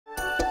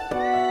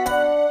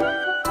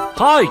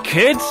Hi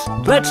kids,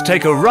 let's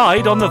take a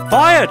ride on the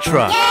fire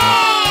truck.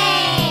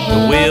 Yay!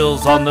 The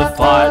wheels on the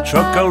fire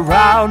truck go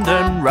round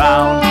and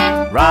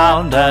round,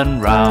 round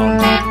and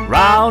round,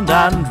 round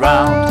and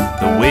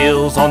round. The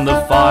wheels on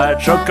the fire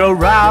truck go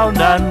round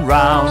and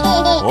round,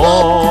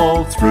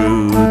 all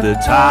through the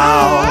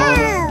town.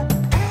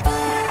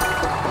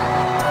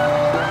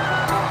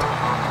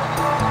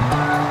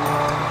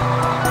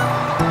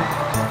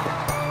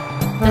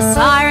 The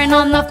siren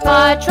on the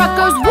fire truck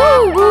goes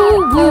woo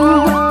woo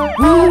woo,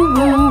 woo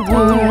woo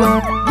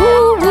woo,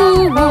 woo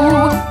woo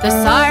woo. The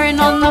siren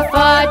on the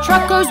fire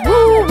truck goes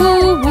woo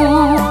woo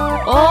woo,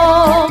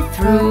 all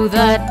through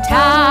the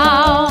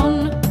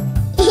town.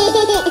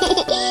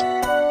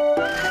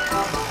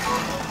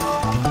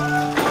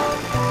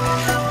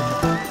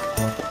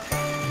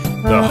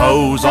 The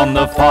hose on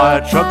the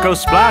fire truck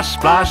goes splash,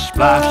 splash,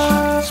 splash,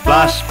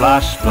 splash,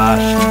 splash,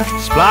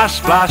 splash, splash,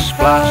 splash,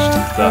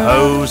 splash. The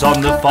hose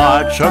on the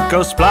fire truck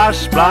goes splash,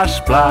 splash,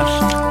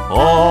 splash,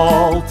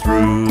 all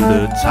through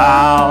the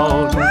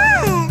town.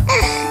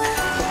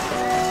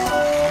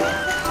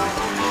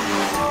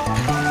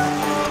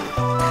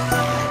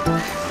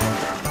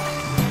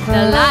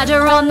 The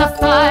ladder on the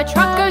fire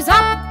truck goes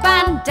up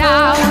and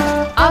down,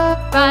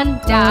 up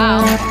and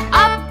down,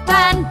 up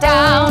and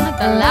down.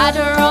 The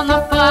ladder on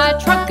the fire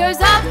truck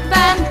goes up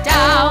and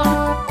down,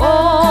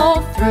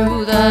 all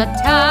through the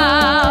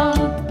town.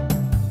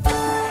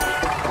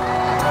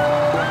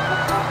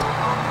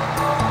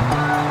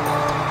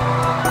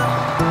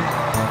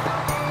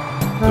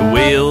 The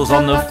wheels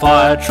on the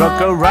fire truck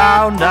go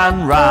round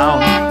and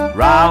round,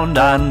 round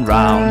and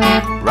round,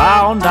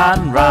 round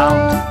and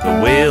round.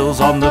 The wheels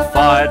on the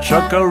fire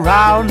truck go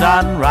round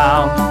and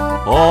round,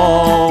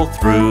 all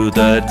through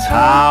the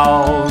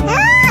town.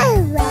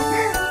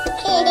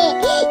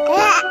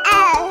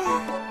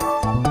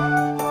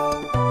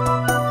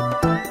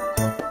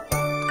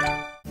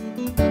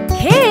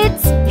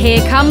 Kids,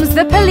 here comes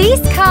the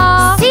police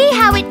car. See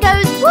how it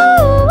goes,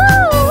 woo,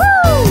 woo,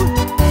 woo.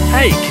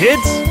 Hey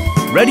kids,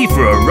 ready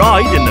for a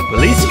ride in the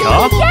police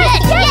car?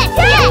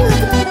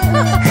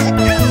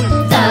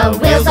 The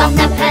wheels on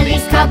the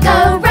police car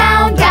go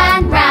round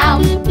and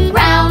round,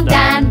 round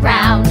and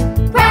round,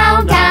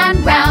 round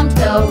and round.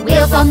 The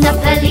wheels on the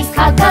police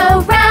car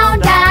go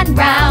round and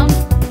round,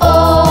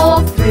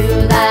 all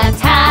through the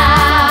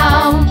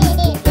town.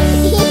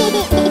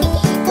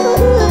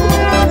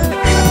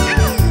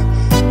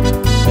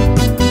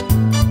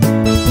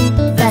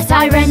 The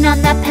siren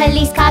on the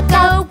police car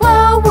go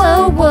whoa,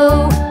 whoa,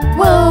 whoa,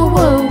 whoa,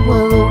 whoa,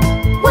 whoa,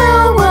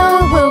 whoa,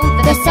 whoa, whoa.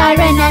 The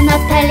siren on the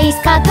police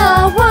car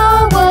go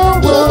whoa, whoa,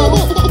 whoa,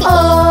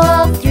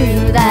 all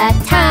through the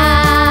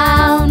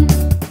town.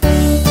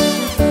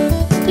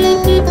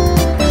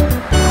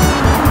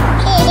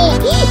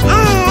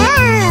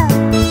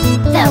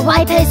 The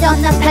wipers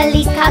on the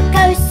police car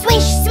go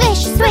swish,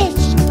 swish, swish,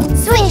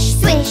 swish,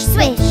 swish,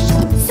 swish,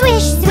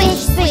 swish, swish,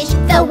 swish.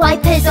 The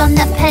wipers on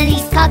the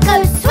police car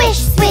go swish,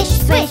 swish,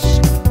 swish,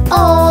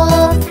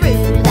 all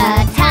through the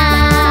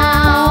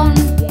town.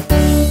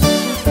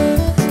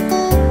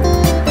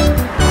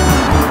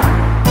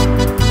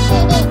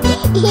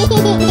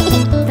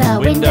 The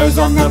windows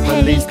on the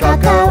police car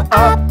go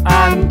up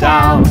and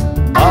down,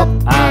 up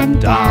and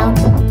down,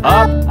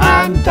 up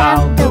and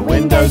down. The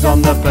windows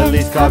on the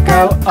police car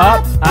go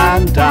up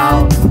and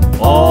down,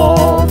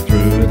 all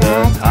through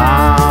the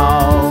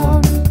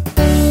town.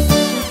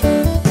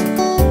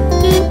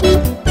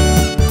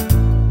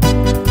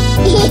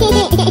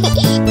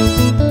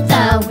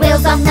 The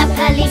wheels on the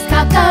police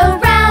car go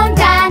round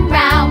and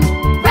round,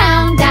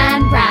 round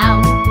and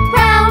round,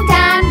 round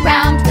and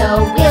round.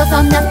 The wheels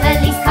on the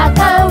police car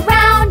go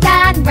round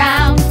and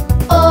round,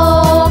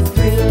 all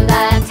through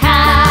the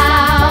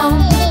town.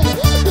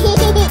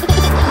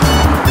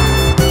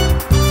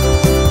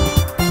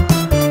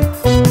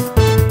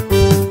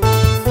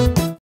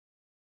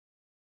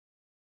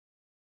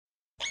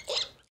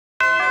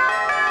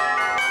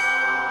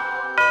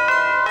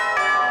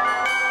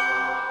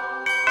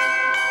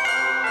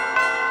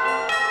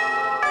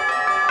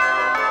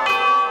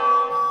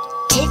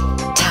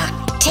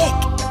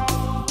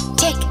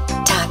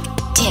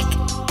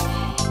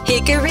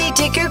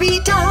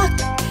 Hickory-dickory-dock,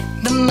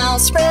 the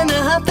mouse ran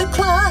up the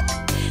clock.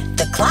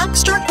 The clock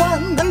struck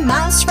one, the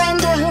mouse ran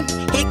down.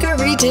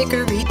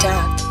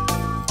 Hickory-dickory-dock,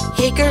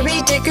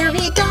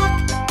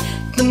 hickory-dickory-dock,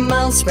 the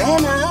mouse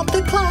ran up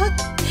the clock.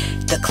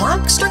 The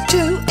clock struck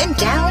two, and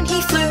down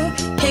he flew.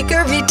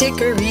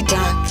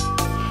 Hickory-dickory-dock,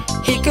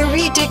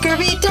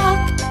 hickory-dickory-dock,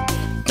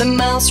 the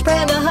mouse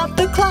ran up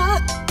the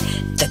clock.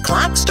 The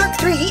clock struck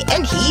three,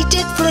 and he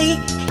did flee.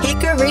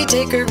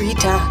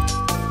 Hickory-dickory-dock.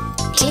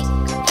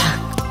 Tick-tock,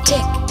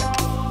 tick,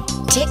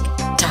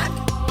 tick-tock,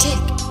 tick.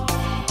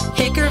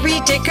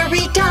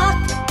 Hickory-dickory-dock,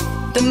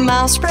 the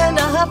mouse ran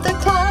up the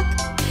clock.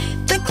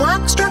 The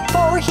clock struck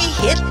four, he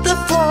hit the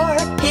floor.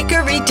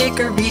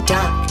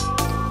 Hickory-dickory-dock,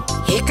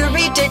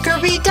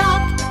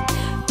 hickory-dickory-dock,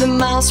 the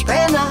mouse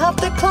ran up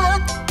the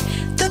clock.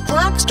 The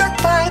clock struck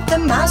five, the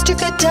mouse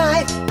took a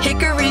dive.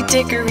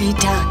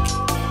 Hickory-dickory-dock,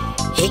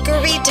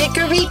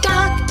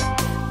 hickory-dickory-dock,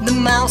 The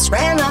mouse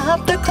ran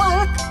up the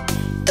clock.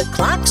 The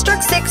clock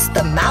struck 6,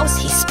 the mouse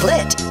he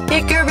split.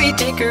 Hickory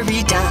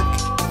dickory dock.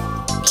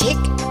 Tick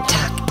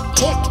tock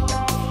tick,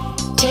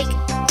 tick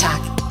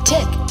tock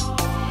tick.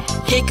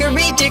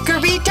 Hickory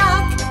dickory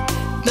dock.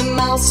 The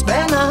mouse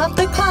ran up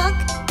the clock.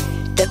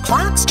 The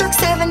clock struck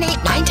 7,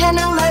 8, 9, 10,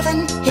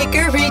 11.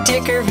 Hickory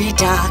dickory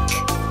dock.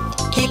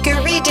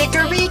 Hickory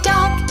dickory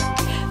dock.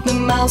 The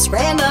mouse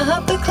ran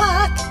up the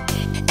clock.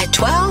 At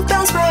 12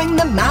 bells rang,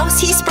 the mouse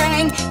he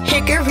sprang.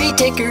 Hickory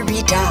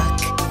dickory dock.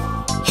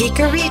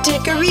 Hickory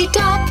dickory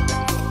dock.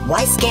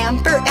 Why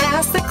scamper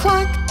asked the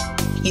clock?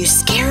 You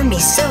scare me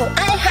so,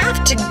 I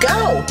have to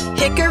go.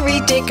 Hickory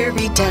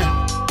dickory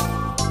dock.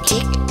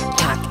 Tick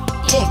tock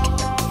tick,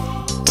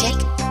 tick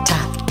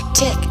tock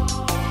tick.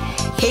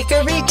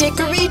 Hickory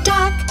dickory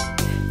dock.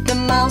 The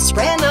mouse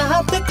ran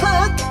up the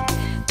clock.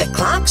 The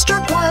clock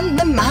struck 1,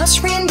 the mouse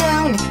ran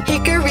down.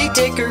 Hickory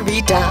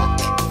dickory dock.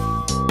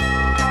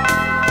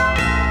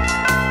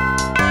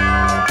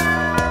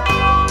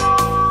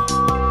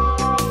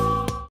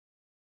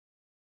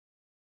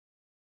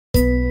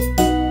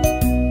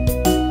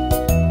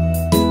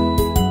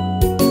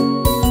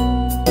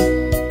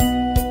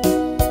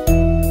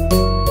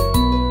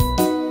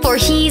 For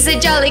he's a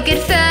jolly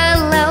good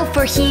fellow,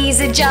 for he's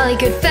a jolly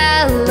good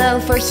fellow,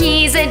 for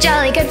he's a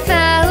jolly good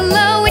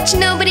fellow, which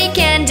nobody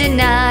can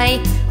deny,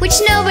 which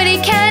nobody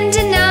can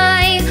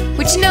deny,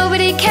 which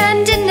nobody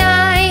can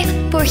deny.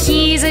 For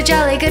he's a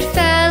jolly good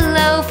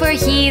fellow, for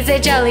he's a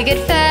jolly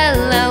good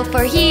fellow,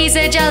 for he's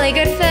a jolly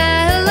good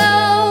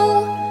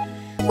fellow,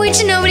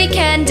 which nobody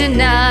can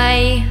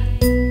deny.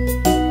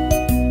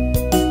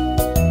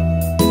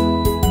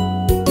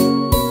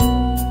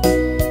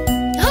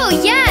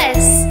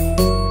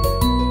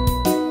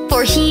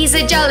 For he's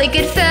a jolly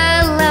good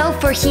fellow,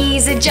 for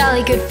he's a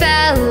jolly good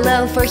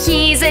fellow, for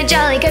he's a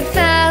jolly good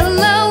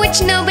fellow,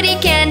 which nobody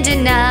can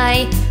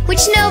deny,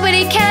 which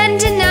nobody can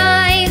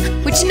deny,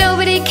 which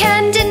nobody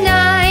can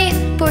deny.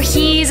 For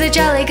he's a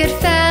jolly good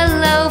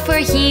fellow, for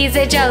he's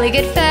a jolly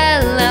good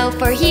fellow,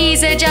 for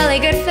he's a jolly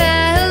good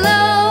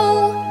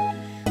fellow,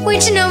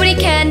 which nobody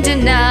can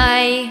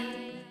deny.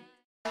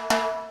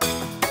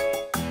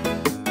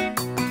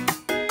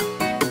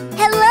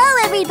 Hello,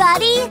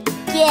 everybody!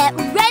 Get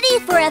ready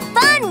for a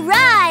fun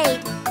ride!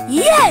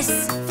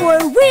 Yes! For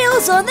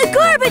wheels on the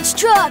garbage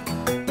truck!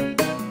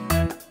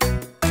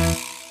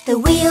 The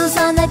wheels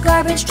on the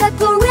garbage truck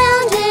go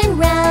round and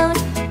round,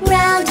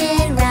 round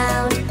and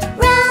round,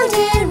 round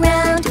and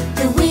round.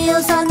 The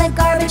wheels on the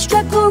garbage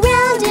truck go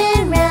round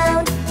and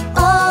round,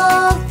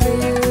 all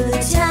through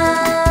the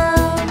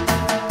town.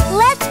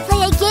 Let's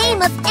play a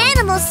game of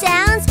animal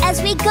sounds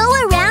as we go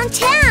around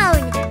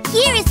town.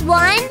 Here is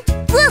one.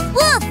 Woof,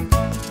 woof!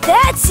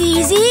 That's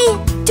easy!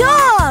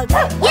 Dog!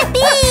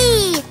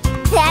 Yippee!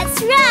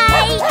 That's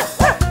right!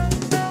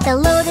 The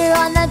loader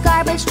on the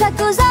garbage truck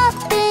goes up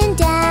and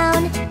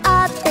down,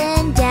 up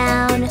and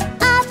down,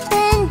 up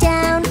and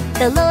down.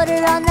 The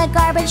loader on the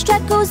garbage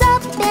truck goes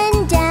up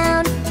and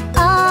down,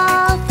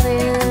 all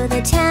through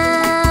the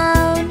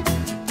town.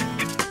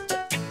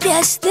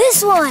 Guess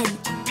this one!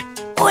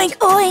 Oink,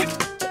 oink!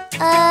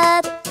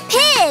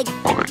 Pig!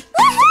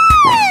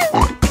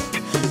 Woohoo!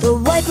 The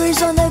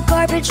wipers on the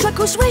garbage truck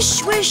go swish,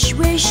 swish,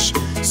 swish,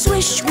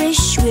 swish, swish,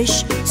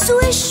 swish,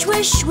 swish,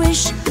 swish,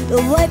 swish.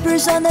 The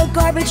wipers on the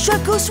garbage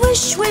truck go swish,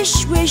 swish,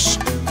 swish,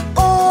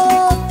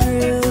 all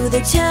through the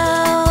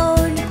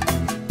town.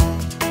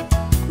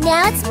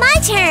 Now it's my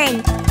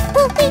turn.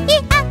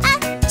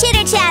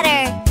 Chitter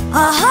chatter.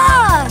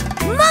 Aha!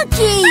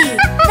 Monkey!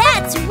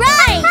 That's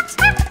right!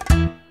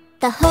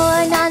 The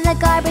horn on the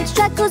garbage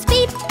truck goes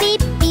beep,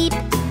 beep, beep,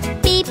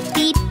 beep,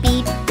 beep,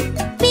 beep,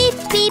 beep,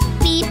 beep,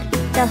 beep.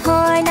 The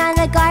horn on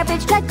the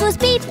garbage truck goes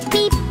beep,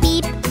 beep,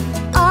 beep,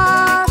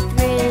 all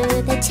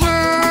through the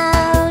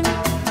town.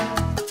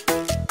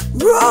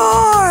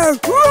 Roar!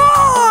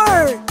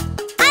 Roar!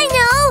 I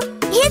know!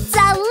 It's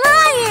a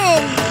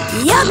lion!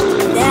 Yup!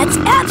 That's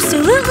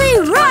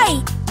absolutely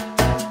right!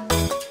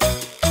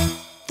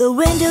 The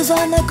windows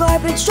on the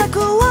garbage truck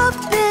go up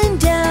and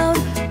down,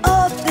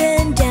 up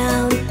and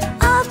down,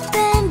 up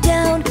and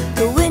down.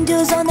 The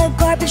windows on the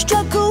garbage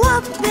truck go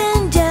up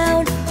and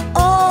down,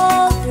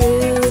 all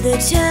through the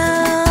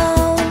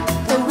town.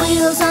 The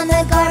wheels on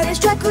the garbage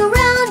truck go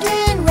round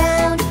and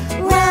round,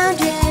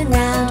 round and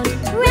round,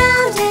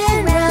 round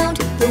and round.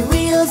 The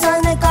wheels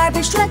on the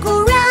garbage truck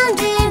go round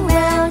and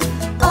round,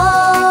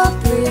 all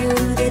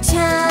through the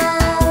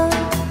town.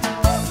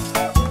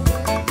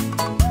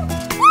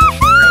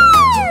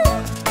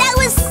 Woohoo! That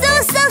was so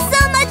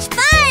much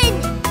fun!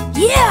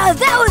 Yeah,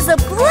 that was a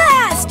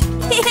blast!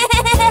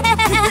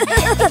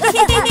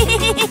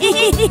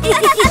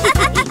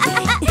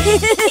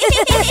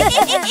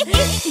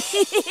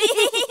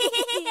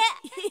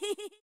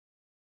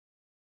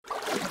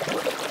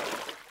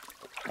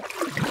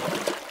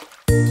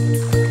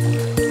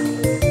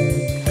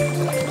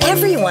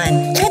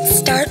 Everyone, let's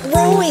start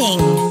rowing.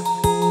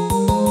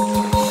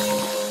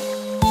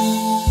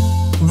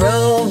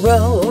 Row,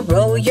 row,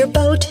 row your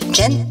boat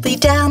gently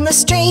down the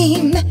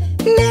stream.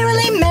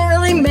 Merrily,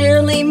 merrily,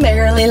 merrily,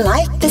 merrily,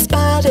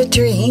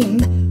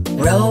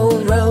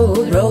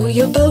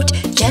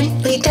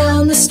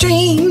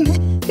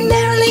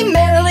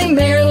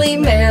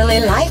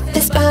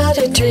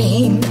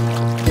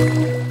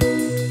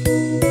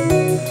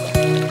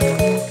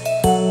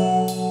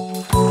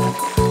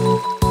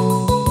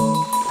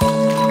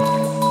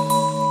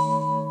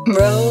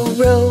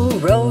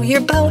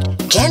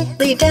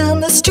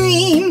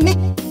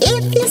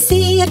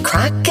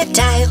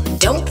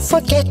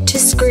 forget to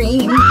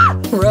scream.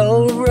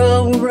 Row,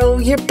 row, row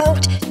your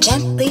boat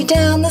gently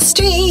down the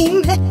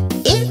stream.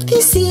 If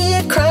you see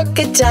a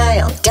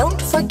crocodile, don't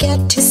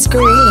forget to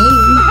scream.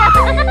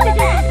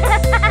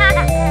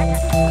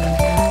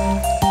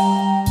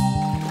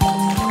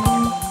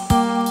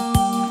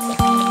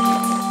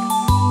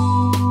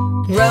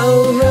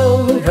 Row,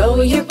 row,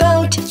 row your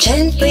boat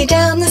gently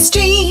down the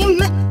stream.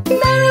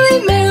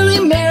 Merrily, merrily,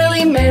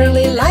 merrily,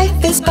 merrily,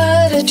 life is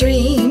but a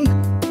dream.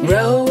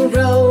 Row,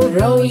 row,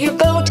 row your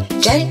boat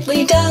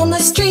gently down the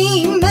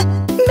stream.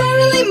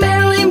 Merrily,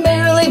 merrily,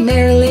 merrily,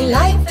 merrily,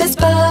 life is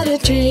but a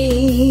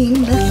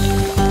dream.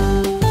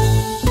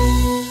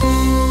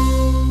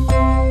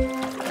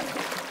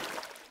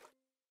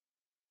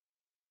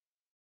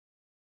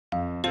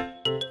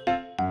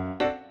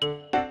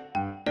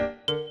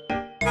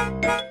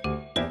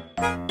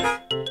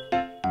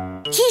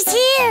 He's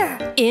here!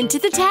 Into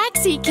the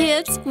taxi,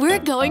 kids. We're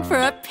going for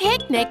a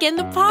picnic in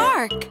the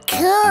park.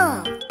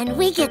 Cool! And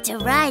we get to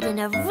ride in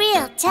a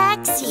real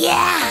taxi.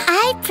 Yeah!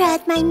 I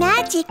brought my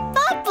magic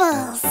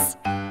bubbles.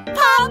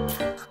 Pop!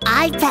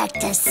 I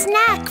packed a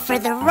snack for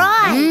the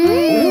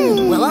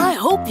ride. Well, I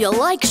hope you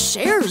like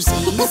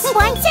sharesies.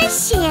 Want a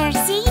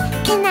sharesy?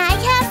 Can I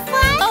have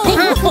one?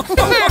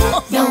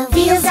 The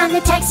wheels on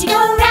the taxi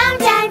go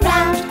round and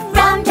round,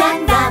 round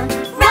and round,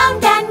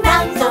 round and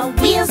round.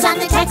 The wheels on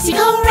the taxi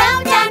go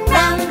round and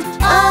round,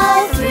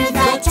 all through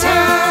the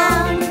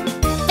town.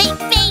 Beep,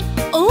 beep.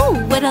 Oh,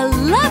 what a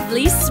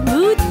lovely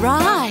smooth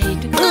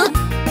ride.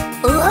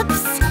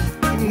 Oops!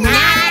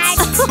 Not!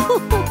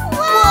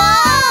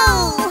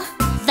 Whoa!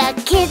 The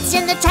kids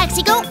in the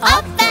taxi go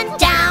up and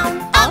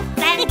down, up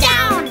and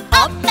down,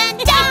 up and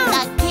down.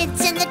 The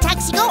kids in the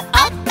taxi go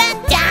up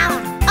and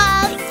down,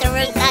 all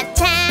through the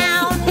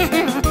town.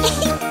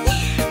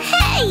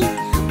 Hey,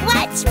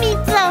 watch me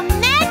blow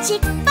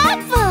magic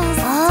bubbles.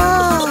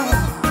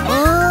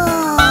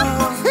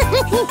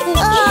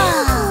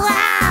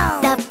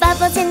 Wow! The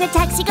bubbles in the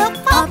taxi go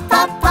pop,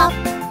 pop, pop,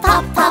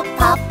 pop, pop,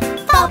 pop,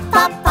 pop,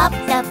 pop, pop.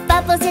 The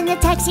bubbles in the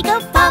taxi go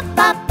pop,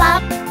 pop,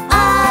 pop,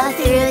 all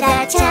through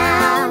the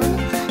town.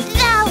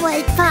 That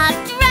one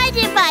popped right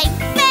in my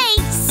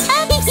face.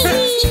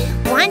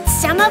 Want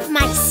some of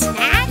my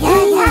snack?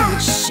 Yeah.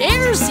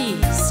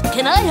 Sharesies.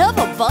 Can I have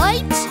a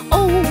bite?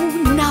 Oh,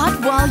 not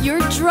while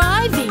you're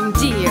driving,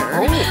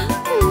 dear.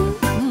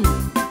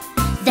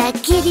 The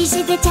kitties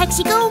in the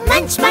taxi go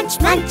munch, munch,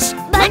 munch,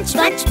 munch,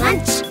 munch,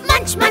 munch,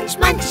 munch, munch,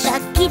 munch. The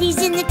kitties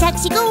in the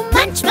taxi go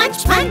munch,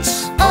 munch, munch,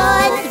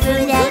 all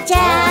through the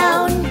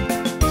town.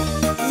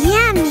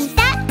 Yummy,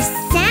 that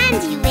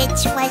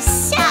sandwich was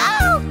so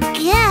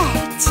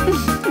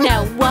good.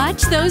 Now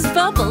watch those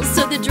bubbles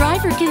so the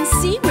driver can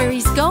see where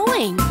he's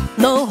going.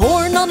 The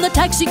horn on the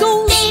taxi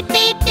goes Beep,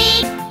 beep,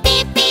 beep,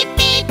 beep, beep,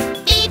 beep,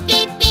 beep,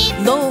 beep, beep.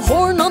 The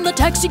horn on the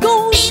taxi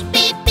goes Beep,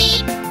 beep,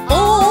 beep.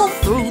 all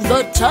through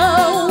the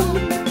town.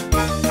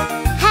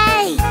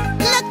 Hey,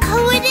 look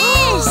who it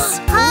is!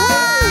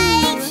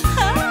 Hi!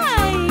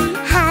 Hi.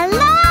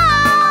 Hello!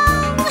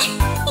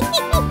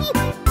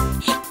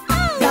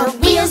 The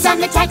wheels on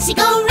the taxi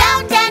go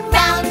round and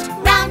round,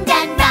 round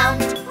and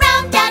round,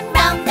 round and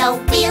round. The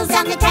wheels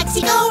on the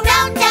taxi go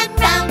round and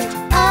round,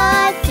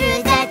 all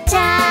through the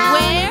town.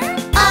 Where?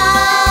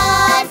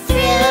 All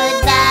through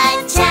the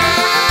town.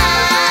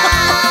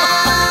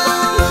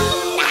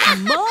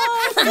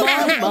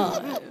 My.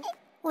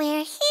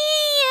 We're here.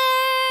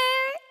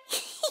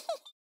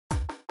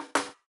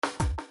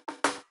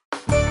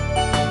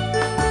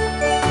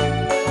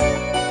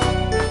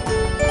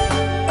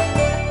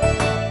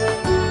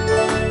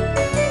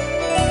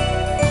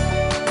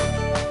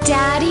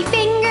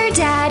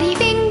 Daddy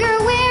finger,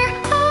 where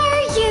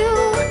are you?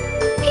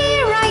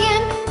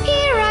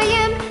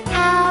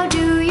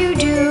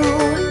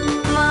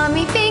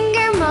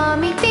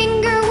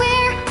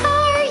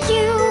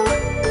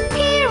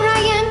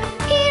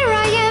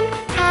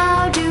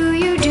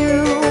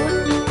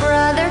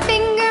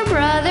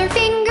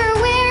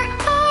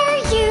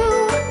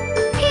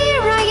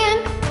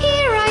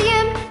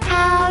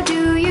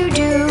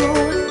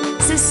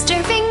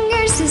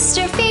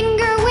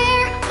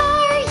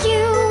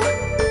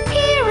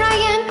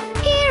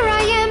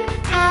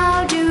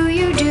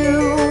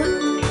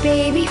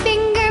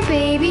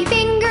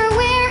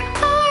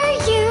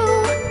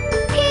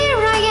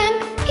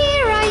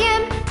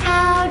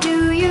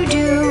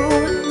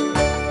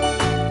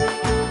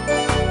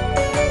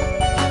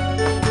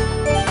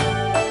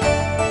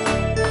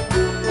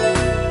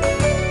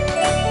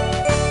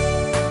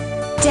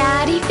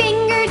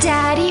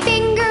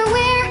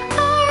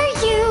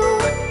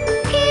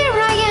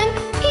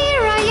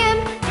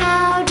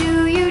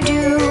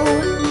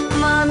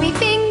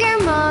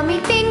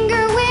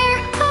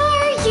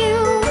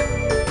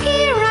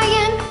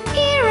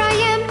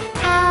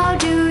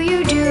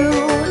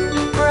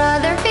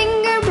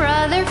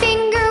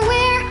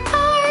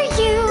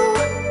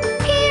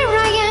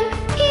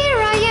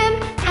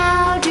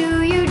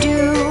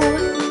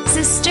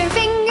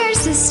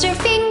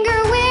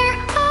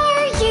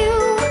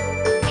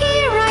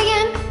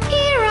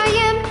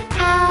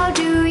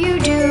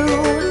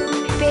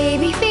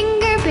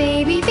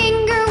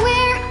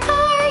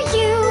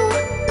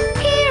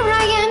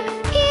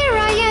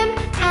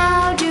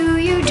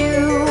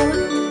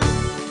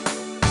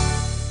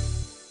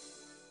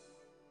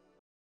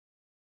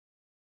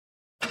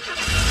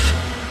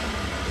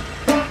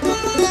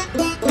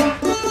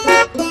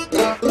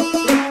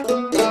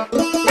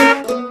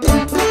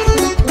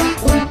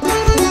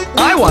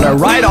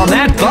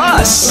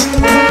 bus.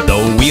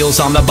 The wheels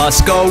on the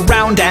bus go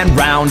round and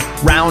round,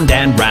 round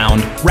and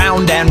round,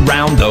 round and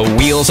round. The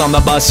wheels on the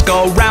bus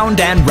go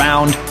round and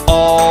round,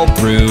 all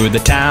through the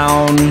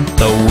town.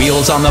 The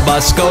wheels on the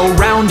bus go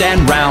round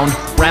and round,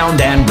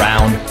 round and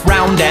round,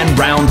 round and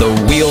round. The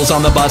wheels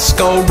on the bus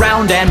go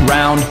round and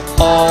round,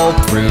 all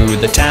through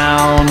the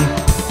town.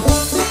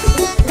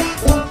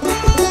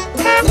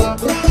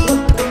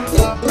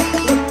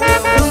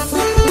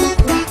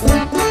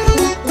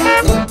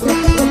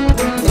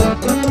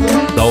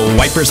 The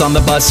wipers on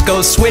the bus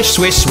go swish,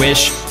 swish,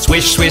 swish,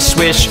 swish, swish,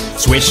 swish,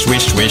 swish,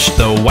 swish, swish.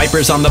 The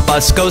wipers on the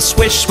bus go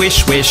swish,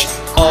 swish, swish,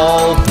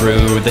 all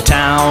through the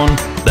town.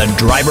 The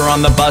driver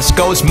on the bus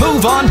goes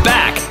move on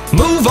back,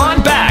 move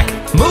on back,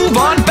 move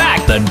on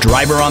back. The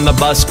driver on the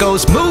bus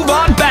goes move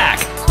on back,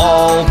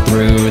 all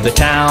through the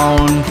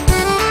town.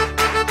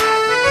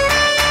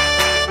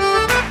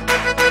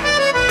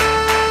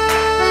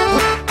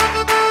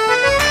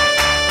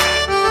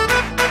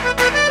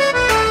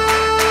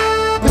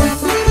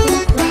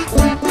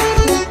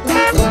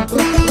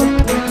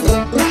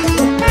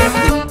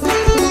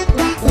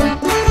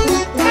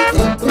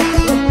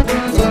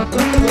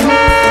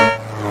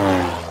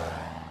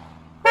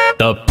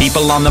 The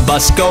people on the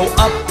bus go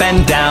up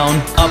and down,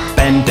 up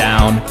and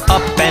down,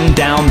 up and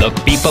down. The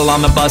people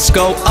on the bus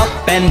go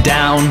up and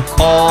down,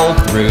 all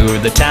through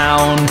the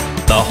town.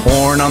 The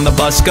horn on the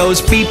bus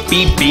goes beep,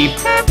 beep, beep,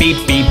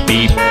 beep, beep,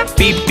 beep,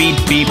 beep,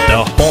 beep, beep.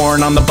 The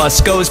horn on the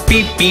bus goes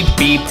beep, beep,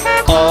 beep,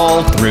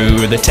 all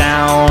through the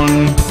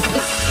town.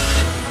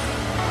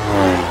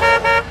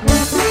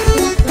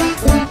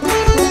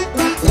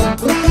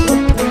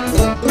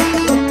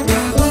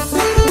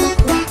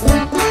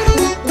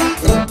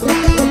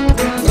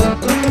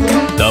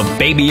 The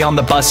baby on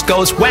the bus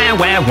goes wah,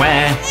 wah,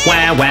 wah,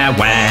 wah, wah,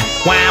 wah,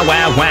 wah,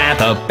 wah, wah.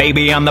 The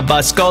baby on the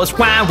bus goes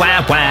wah,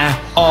 wah, wah,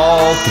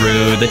 all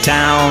through the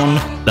town.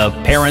 The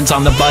parents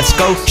on the bus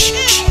go shh,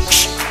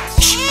 shh,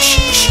 shh,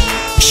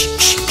 shh,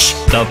 shh,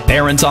 shh. The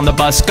parents on the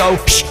bus go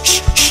shh,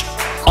 shh, shh,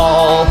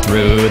 all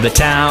through the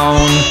town.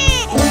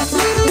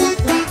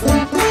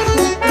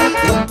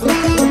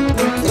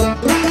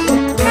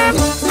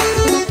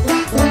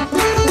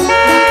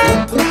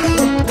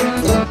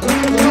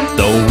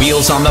 The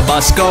wheels on the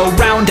bus go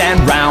round and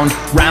round,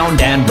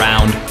 round and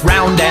round,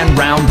 round and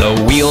round.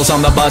 The wheels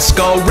on the bus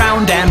go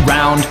round and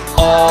round,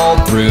 all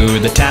through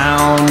the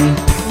town.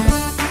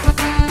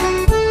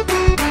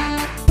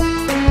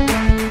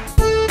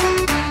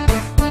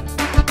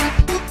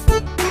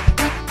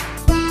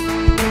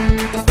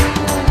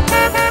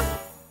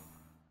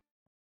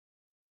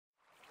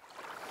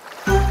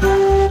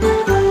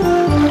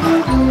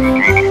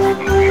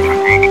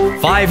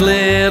 5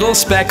 little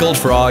speckled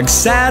frogs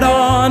sat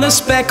on a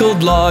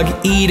speckled log,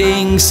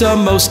 eating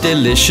some most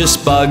delicious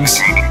bugs.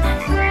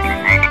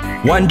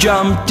 One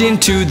jumped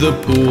into the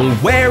pool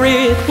where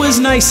it was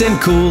nice and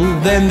cool.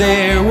 Then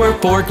there were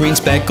 4 green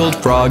speckled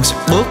frogs.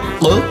 Look,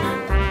 look.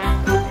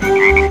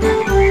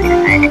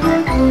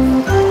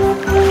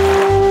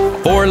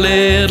 4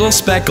 little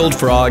speckled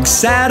frogs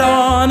sat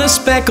on a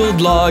speckled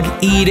log,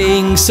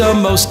 eating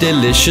some most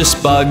delicious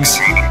bugs.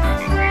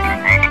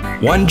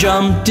 One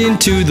jumped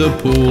into the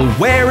pool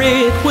where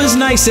it was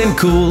nice and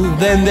cool.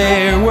 Then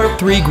there were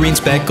 3 green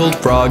speckled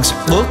frogs.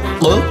 Look,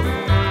 look.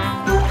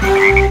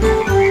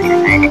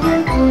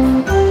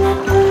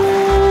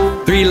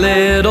 3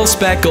 little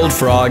speckled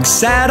frogs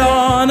sat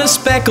on a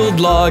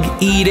speckled log,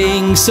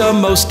 eating some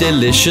most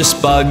delicious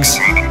bugs.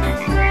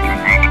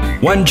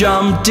 One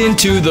jumped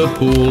into the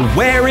pool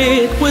where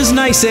it was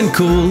nice and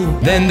cool.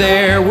 Then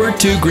there were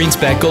 2 green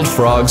speckled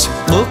frogs.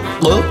 Look,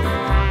 look.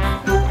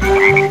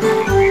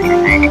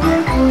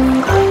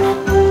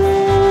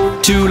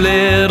 2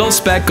 little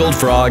speckled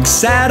frogs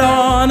sat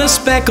on a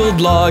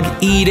speckled log,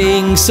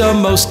 eating some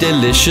most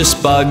delicious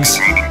bugs.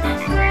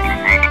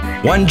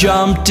 One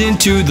jumped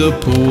into the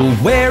pool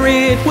where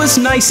it was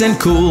nice and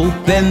cool.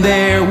 Then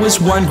there was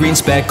 1 green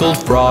speckled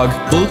frog.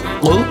 Look,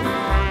 look.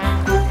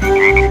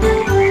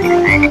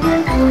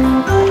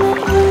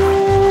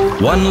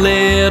 1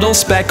 little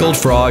speckled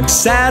frog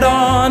sat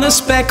on a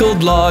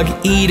speckled log,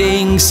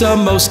 eating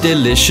some most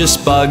delicious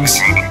bugs.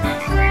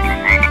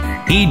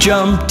 He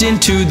jumped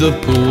into the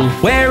pool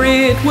where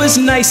it was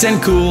nice and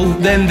cool.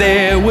 Then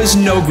there was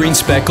no green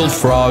speckled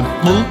frog.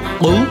 Look,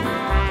 look.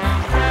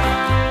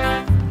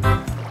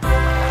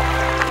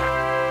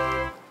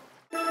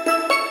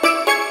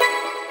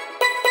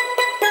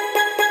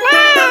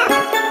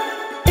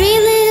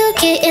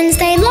 Kittens,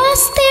 they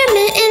lost their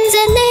mittens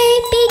and they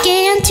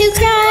began to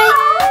cry.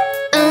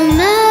 Oh,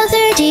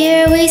 mother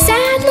dear, we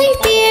sadly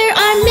fear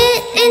our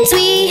mittens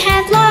we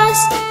have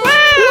lost.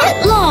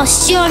 What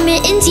lost? Your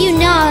mittens, you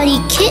naughty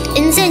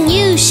kittens, and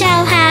you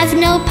shall have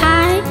no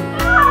pie.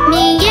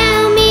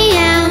 Meow,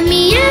 meow,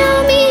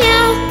 meow,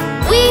 meow,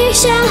 we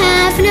shall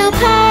have no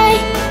pie.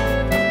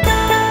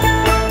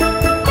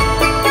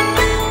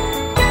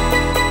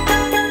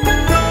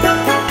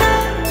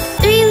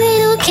 Three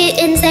little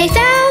kittens, they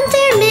found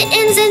their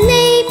mittens and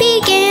they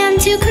began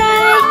to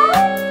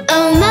cry.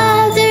 Oh,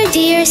 mother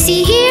dear,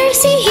 see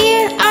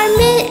here, our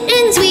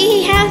mittens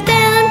we have found.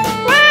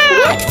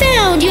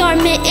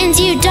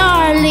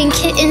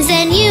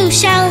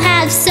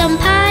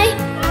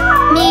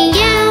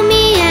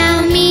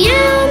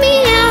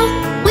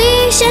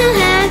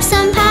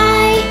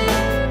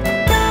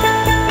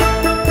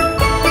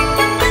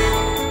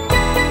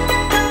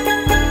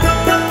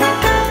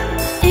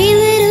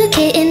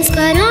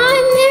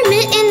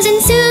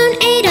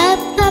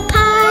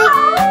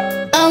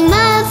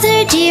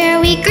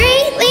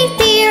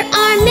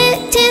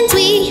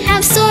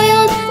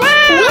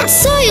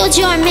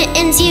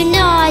 mittens, you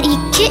naughty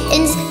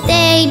kittens.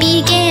 They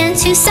began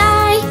to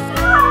sigh.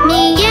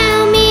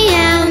 Meow,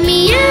 meow,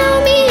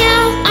 meow,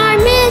 meow. Our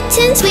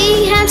mittens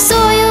we have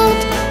soiled.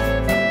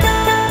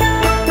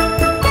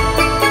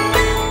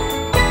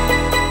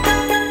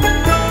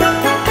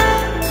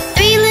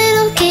 Three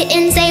little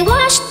kittens, they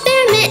washed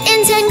their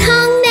mittens and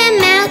hung them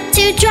out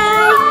to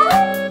dry.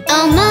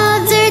 Oh,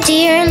 mother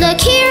dear,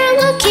 look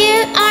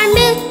here, our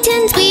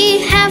mittens we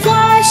have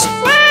washed.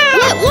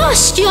 What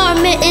washed your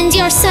mittens?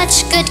 You're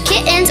such good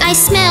kittens. I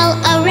smell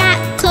a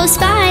rat close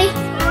by.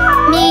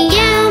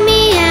 Meow,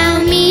 meow,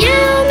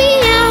 meow,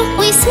 meow.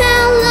 We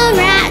smell a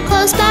rat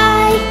close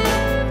by.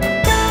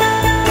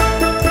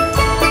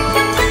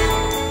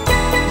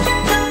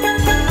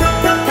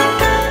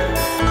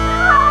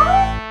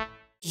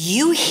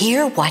 You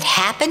hear what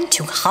happened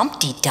to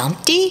Humpty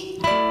Dumpty?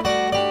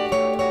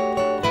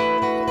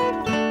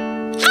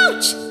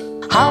 Ouch!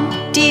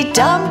 Humpty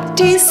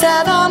Dumpty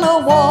sat on a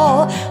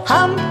wall.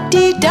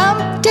 Humpty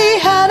Dumpty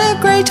had a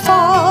great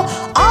fall.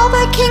 All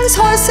the king's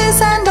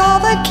horses and all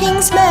the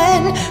king's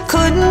men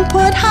couldn't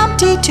put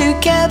Humpty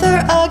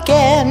together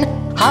again.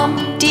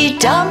 Humpty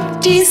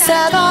Dumpty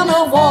sat on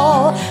a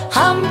wall.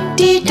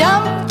 Humpty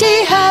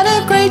Dumpty had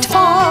a great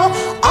fall.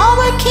 All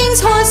the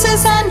king's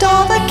horses and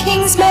all the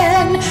king's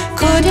men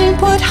couldn't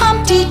put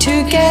Humpty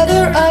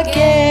together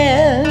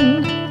again.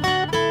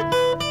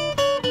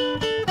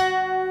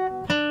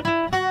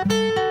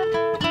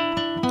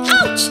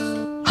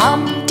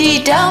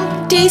 Humpty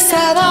Dumpty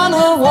sat on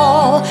a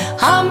wall.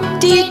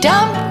 Humpty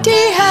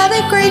Dumpty had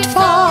a great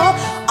fall.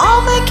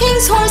 All the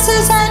king's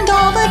horses and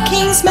all the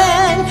king's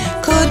men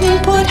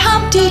couldn't put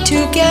Humpty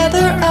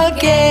together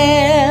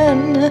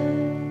again.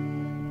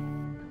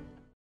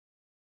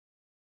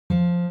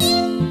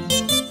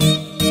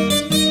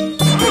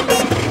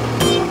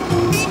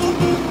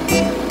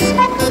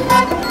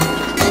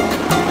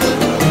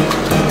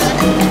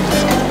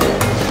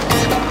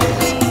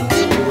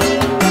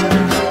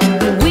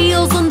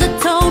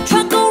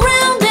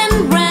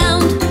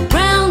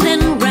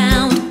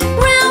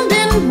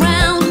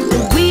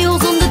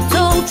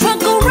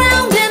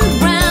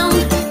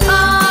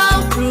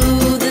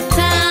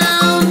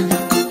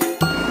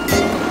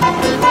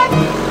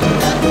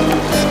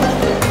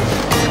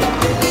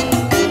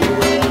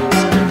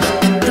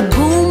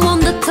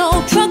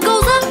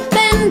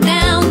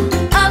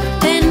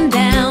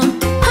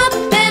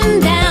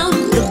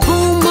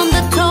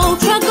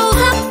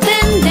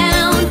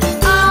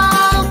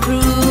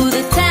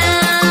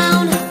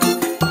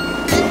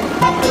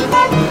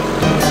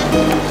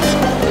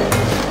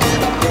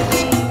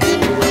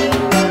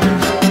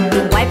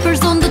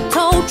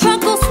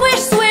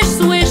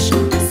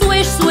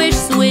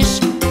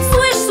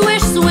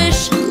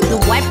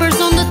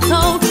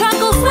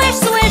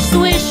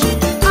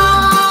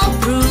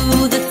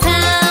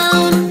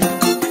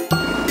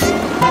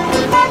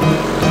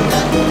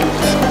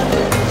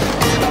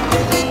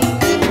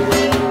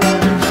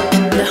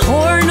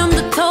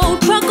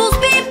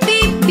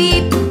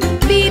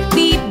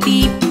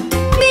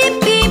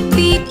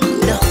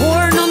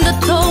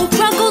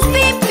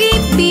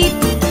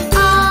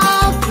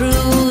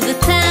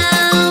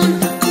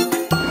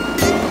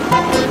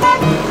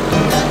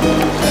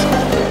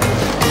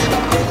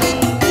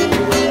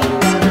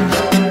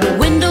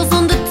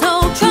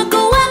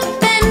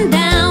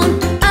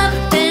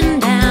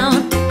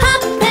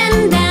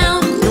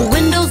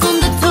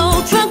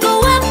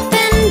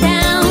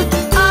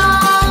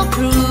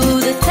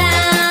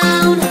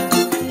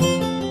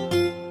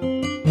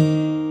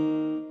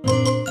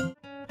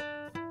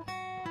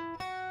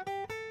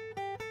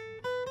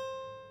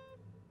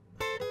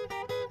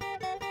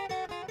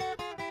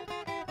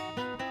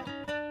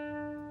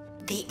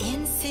 The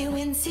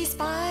incy-wincy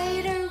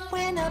spider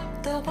went up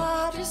the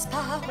water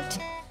spout.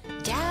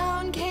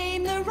 Down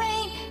came the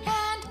rain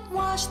and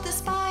washed the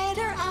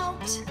spider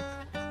out.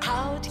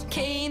 Out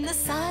came the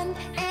sun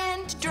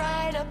and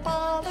dried up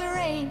all the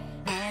rain.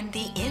 And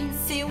the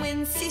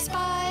incy-wincy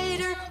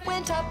spider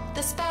went up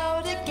the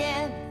spout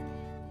again.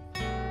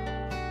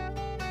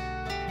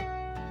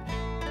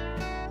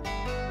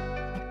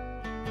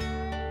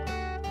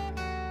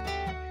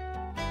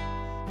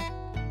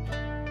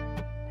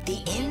 The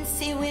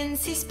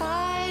incy-wincy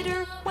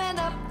spider went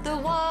up the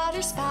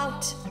water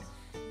spout.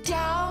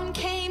 Down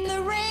came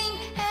the rain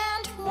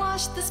and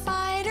washed the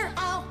spider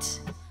out.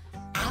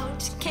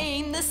 Out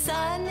came the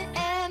sun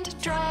and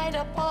dried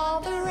up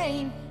all the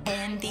rain.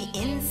 And the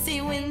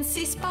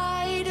incy-wincy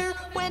spider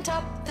went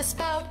up the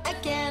spout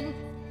again.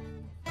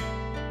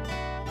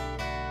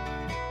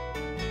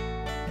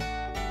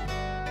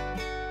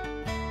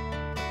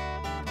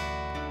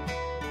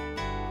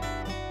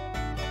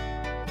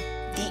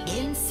 The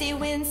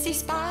incy-wincy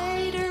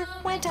spider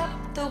went up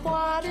the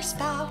water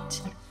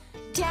spout.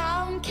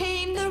 Down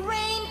came the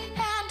rain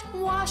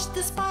and washed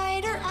the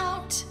spider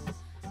out.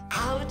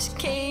 Out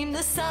came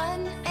the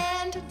sun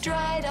and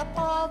dried up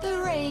all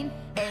the rain.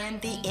 And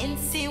the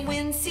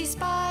incy-wincy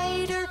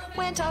spider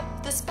went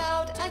up the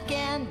spout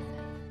again.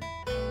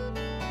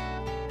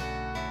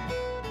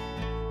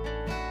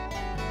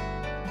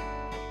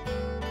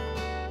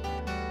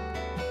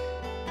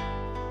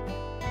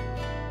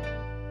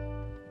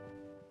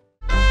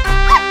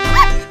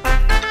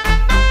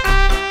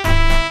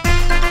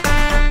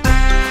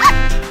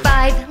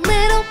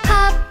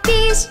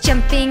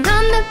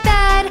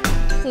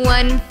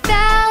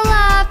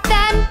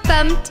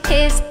 bumped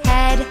his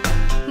head.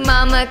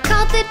 Mama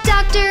called the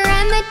doctor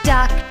and the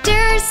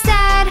doctor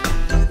said,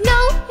 "No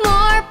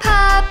more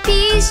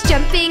puppies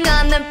jumping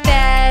on the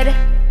bed."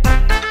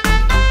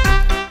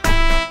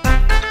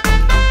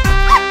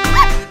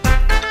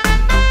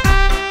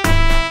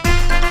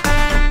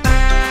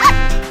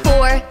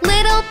 Four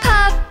little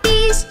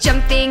puppies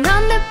jumping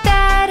on the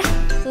bed.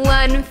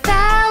 One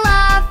fell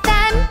off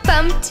and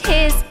bumped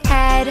his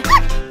head.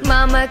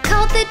 Mama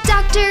called the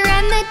doctor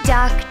and the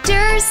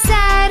doctor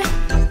said,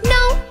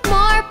 "No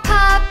more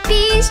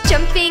puppies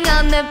jumping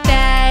on the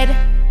bed."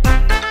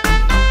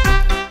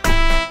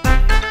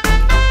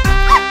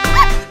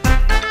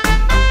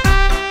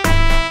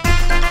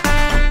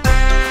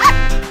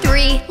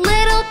 Three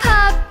little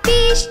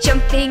puppies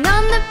jumping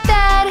on the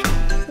bed.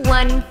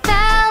 One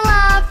fell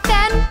off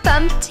and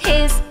bumped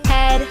his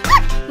head.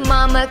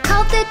 Mama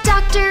called the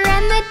doctor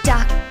and the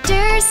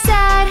doctor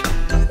said,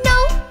 "No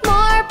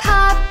more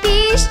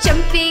puppies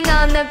jumping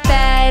on the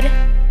bed."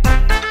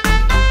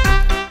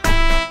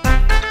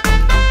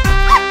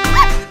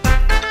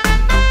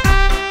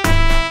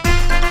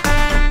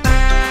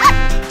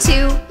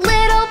 Two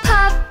little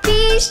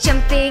puppies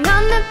jumping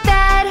on the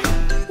bed.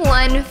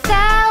 One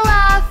fell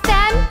off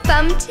and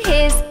bumped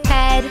his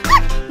head.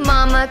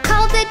 Mama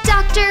called the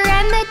doctor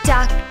and the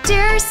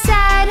doctor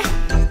said,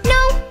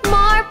 "No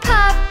more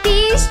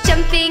puppies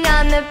jumping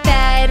on the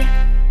bed."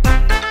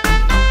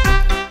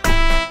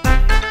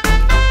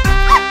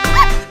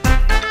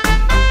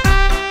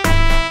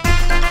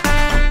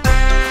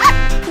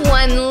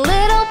 One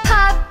little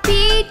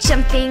puppy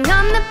jumping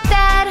on the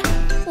bed.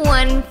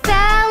 One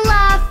fell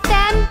off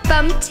and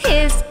bumped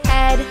his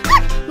head.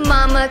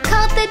 Mama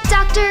called the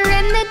doctor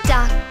and the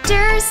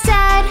doctor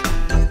said,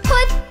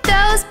 "Put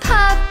those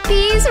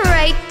puppies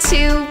right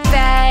to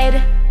bed."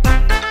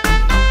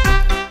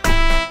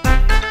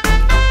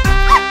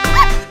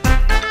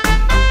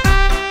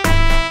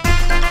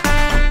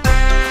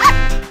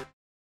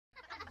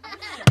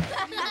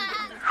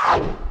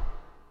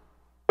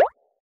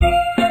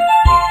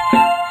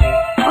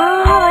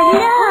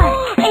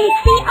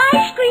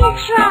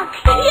 Truck!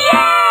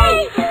 Yay!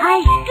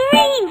 Ice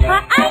cream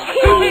for ice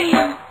cream!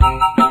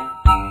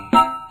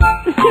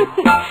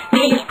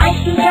 The ice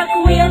cream truck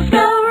wheels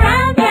go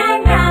round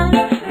and round,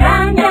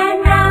 round and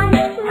round,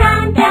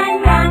 round and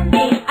round.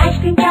 The ice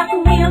cream truck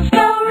wheels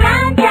go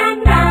round and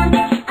round,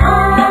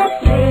 all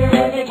through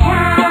the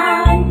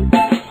town.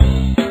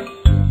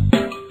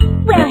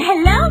 Well,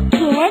 hello,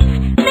 kids.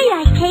 May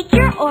I take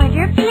your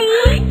order,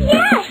 please?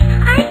 Yes,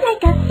 I'd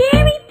like a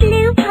very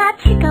blue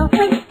popsicle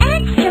with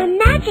extra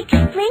magic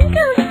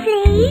sprinkles,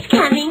 please.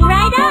 Coming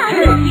right up.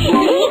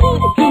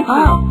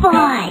 Oh,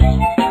 boy.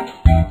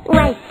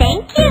 Why,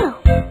 thank you.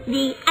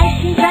 The ice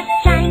cream truck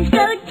chimes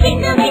go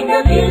jingle,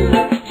 jingle, doo.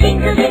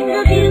 Jingle,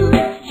 jingle, doo.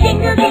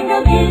 Jingle,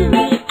 jingle, doo.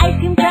 The ice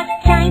cream truck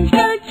chimes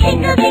go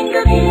jingle,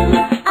 jingle, doo.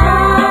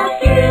 All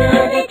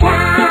through the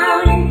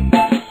town.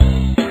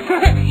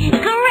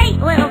 Great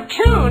little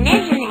tune,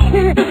 isn't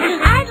it?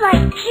 I'd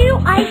like 2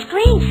 ice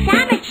cream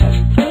sandwiches,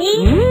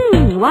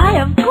 please. Why,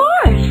 of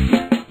course.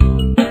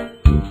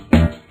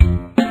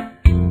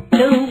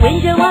 The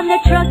window on the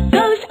truck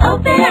goes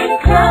open and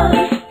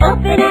close,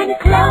 open and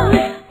close,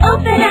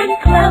 open and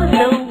close.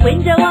 The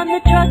window on the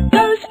truck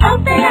goes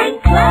open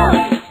and close,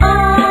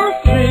 all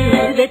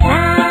through the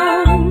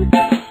town.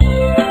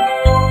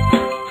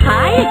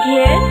 Hi,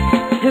 kids.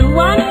 Who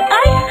wants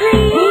ice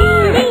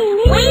cream?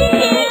 We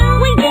do.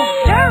 We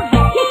deserve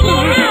it.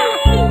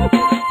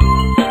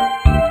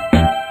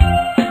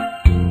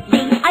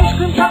 The ice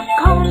cream truck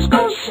cones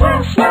go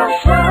swirl, swirl,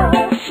 swirl,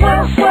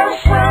 swirl, swirl,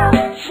 swirl,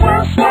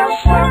 swirl, swirl,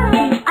 swirl.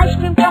 The ice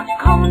cream truck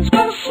cones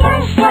go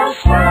swirl, swirl,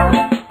 swirl,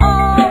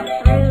 all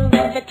through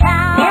the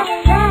town. Yes,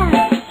 sir.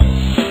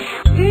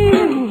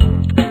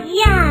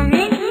 Yum.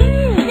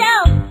 So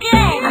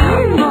good.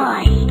 Oh,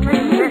 boy.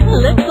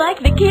 Looks like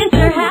the kids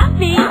are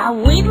happy.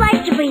 We'd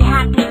like to be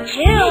happy,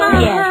 too.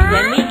 Yes,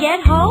 when we get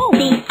home.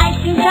 The ice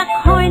cream truck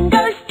horn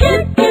goes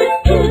toot, toot,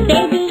 toot,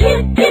 baby.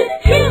 Toot, toot,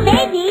 toot,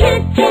 baby.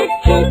 Toot, toot,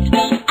 toot.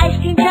 The ice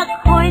cream truck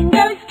horn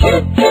goes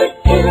toot, toot,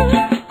 toot,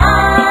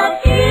 all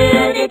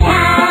through the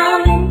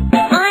town.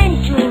 I'm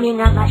dreaming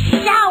of a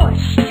sour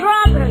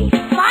strawberry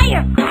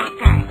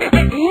firecracker.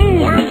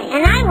 Yummy.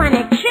 And I want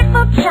a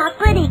triple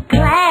chocolate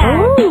eclair.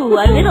 Ooh,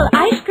 a little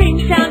ice cream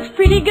sounds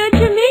pretty good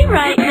to me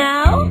right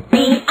now.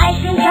 The ice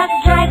cream truck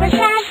driver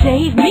says,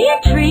 "Save me a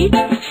treat,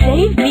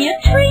 save me a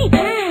treat,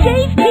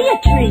 save me a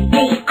treat."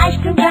 The ice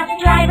cream truck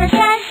driver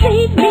says,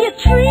 "Save me a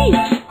treat,"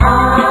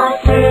 all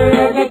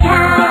through the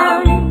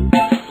town.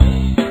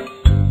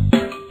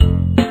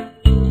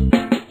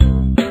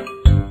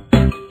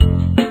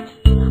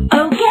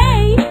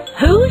 Okay,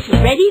 who's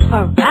ready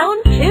for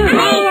round 2?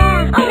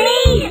 Me!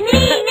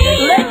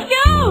 Let's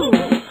go!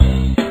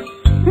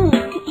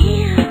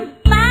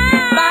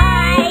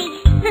 Bye!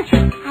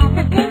 Have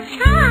a good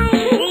time.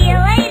 See you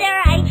later,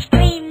 ice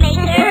cream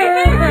maker.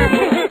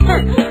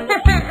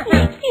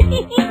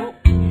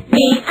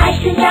 The ice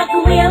cream truck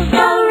wheels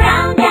go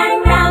round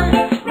and round,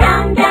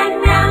 round and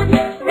round,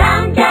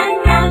 round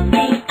and round.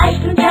 The ice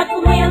cream truck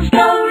wheels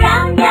go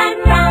round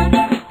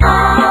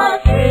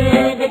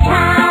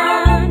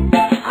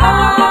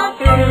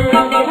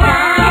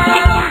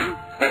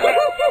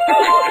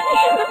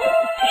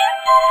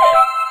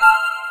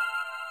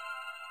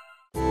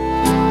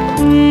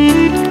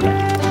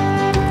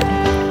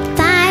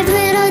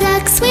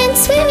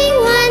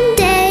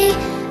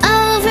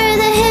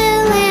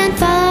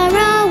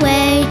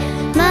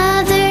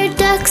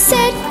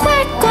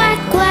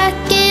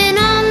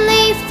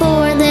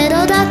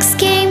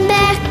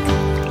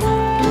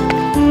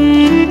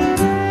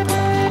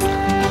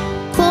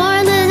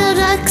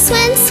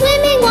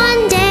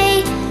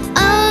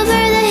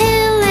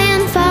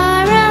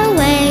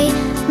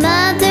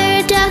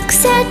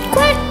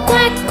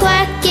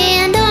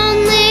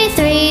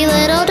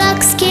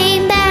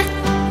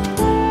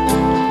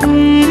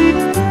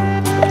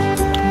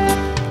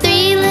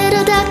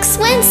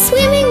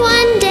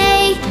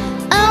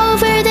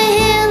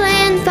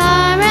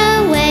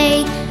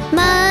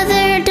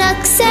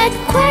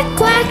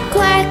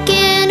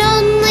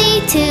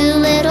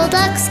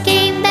ducks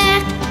came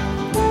back.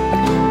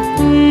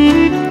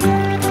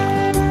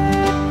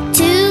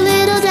 Two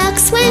little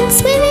ducks went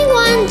swimming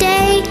one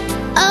day,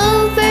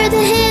 over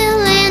the hill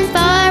and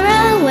far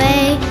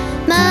away.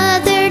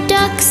 Mother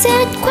duck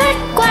said quack,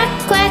 quack,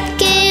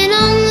 quack, and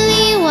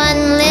only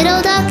one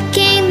little duck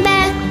came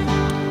back.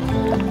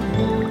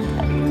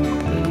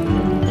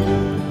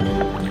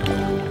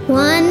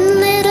 One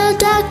little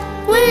duck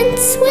went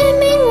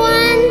swimming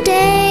one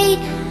day,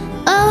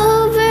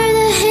 over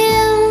the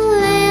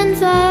hill and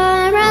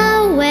far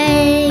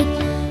away.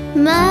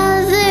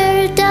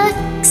 Mother duck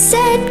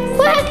said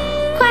quack,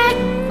 quack,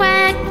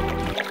 quack,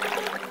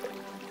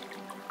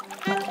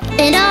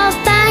 and all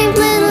 5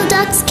 little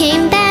ducks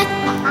came back.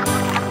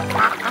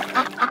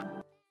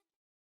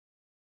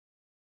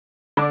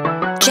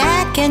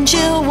 Jack and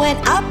Jill went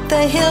up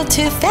the hill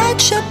to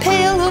fetch a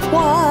pail of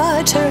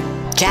water.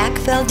 Jack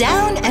fell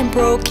down and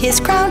broke his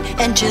crown,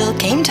 and Jill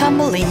came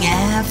tumbling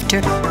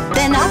after.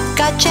 Then up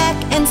got Jack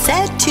and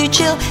said to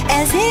Jill,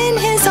 as in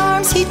his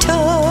arms he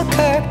took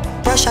her,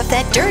 "Brush off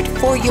that dirt,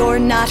 for you're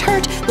not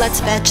hurt. Let's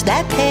fetch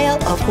that pail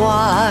of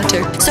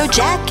water." So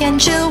Jack and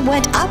Jill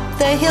went up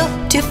the hill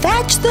to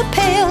fetch the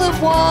pail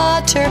of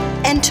water,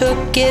 and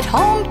took it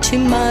home to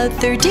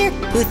Mother dear,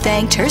 who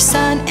thanked her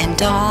son and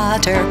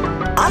daughter.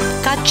 Up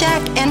got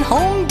Jack and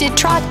home did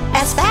trot,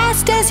 as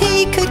fast as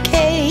he could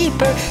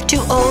caper, to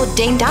old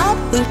Dame Dob,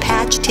 who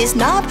patched his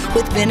knob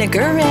with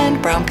vinegar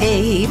and brown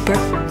paper.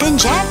 Then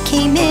Jack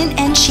came in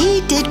and she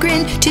did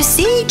grin to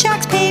see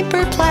Jack's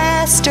paper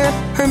plaster.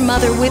 Her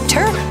mother whipped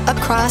her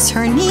across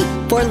her knee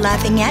for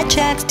laughing at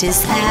Jack's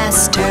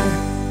disaster.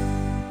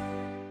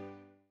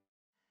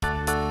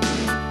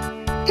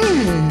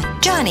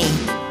 Johnny,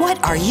 what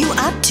are you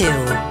up to?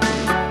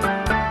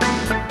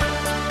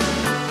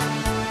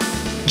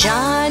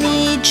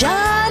 Johnny,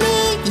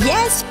 Johnny,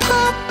 yes,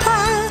 Papa.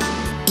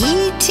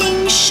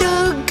 Eating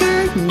sugar,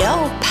 no,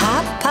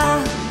 Papa.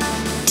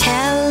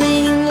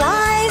 Telling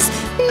lies,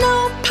 no,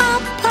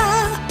 Papa.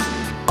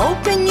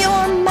 Open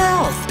your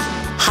mouth,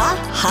 ha,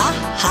 ha,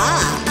 ha.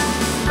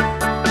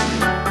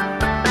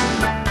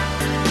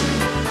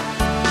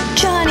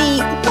 Johnny,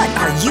 what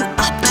are you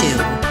up to?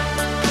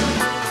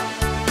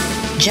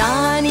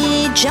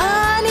 Johnny,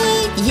 Johnny,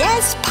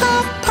 yes,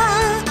 Papa.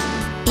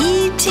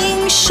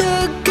 Eating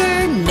sugar,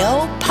 no,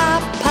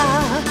 Papa.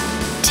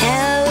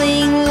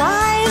 Telling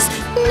lies,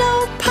 no,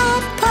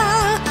 Papa.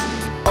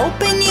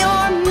 Open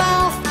your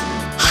mouth,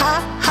 ha,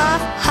 ha,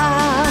 ha.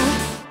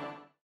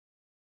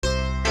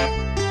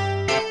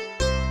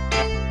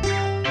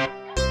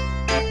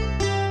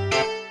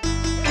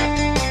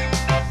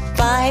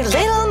 5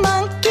 little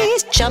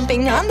monkeys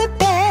jumping on the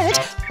bed.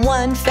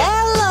 One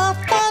fell off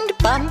and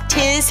bumped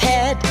his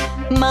head.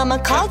 Mama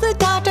called the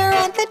doctor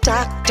and the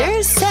doctor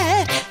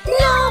said,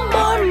 "No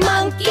more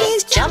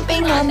monkeys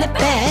jumping on the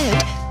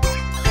bed."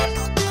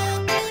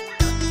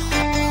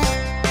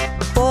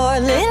 4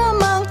 little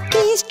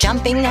monkeys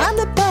jumping on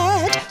the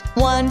bed.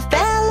 One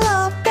fell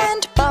off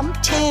and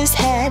bumped his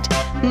head.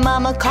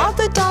 Mama called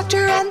the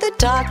doctor and the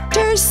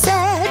doctor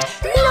said,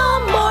 "No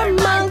more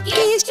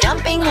monkeys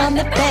jumping on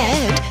the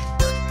bed."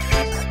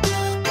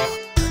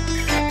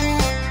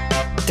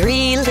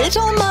 3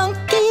 little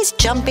monkeys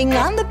jumping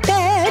on the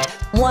bed.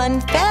 One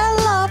fell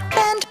off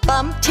and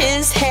bumped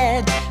his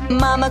head.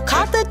 Mama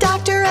called the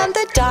doctor and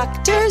the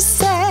doctor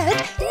said,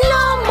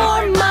 "No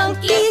more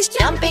monkeys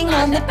jumping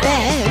on the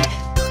bed."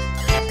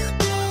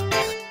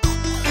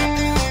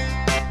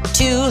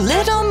 2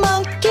 little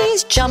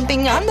monkeys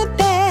jumping on the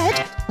bed.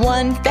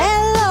 One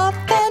fell off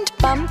and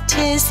bumped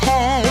his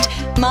head.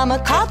 Mama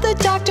called the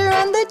doctor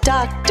and the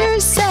doctor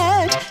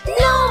said,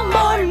 "No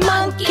more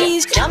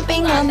monkeys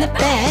jumping on the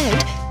bed."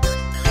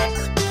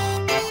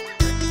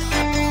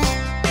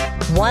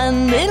 1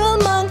 little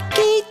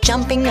monkey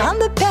jumping on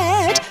the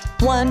bed.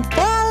 One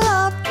fell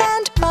off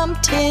and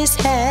bumped his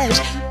head.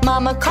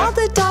 Mama called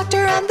the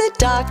doctor and the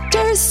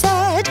doctor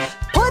said,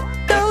 "Put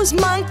those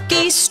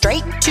monkeys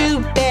straight to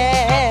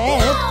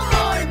bed." No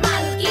more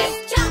monkeys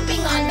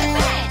jumping on the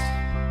bed.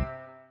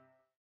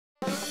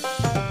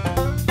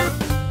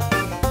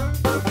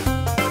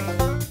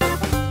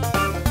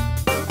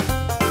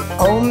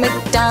 Old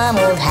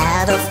MacDonald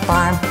had a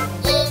farm,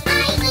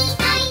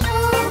 E-I-E-I-O.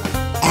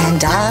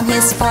 and on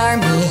his farm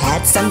he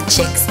had some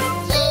chicks,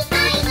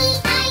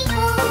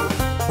 E-I-E-I-O.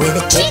 with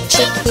a chick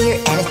chick here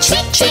and a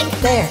chick chick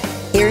there.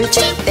 Here a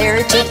chick, there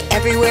a chick,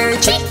 everywhere a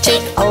chick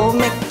chick. Old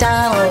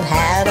MacDonald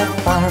had a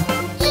farm.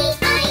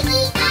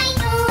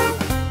 E-I-E-I-O.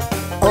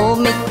 Old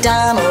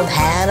MacDonald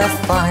had a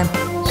farm,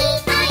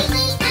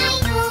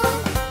 E-I-E-I-O.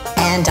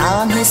 and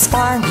on his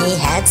farm he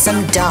had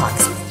some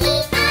dogs,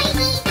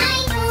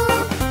 E-I-E-I-O.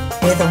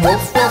 with a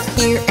wolf wolf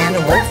here and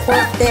a wolf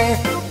wolf there.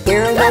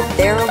 Here a wolf,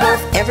 there a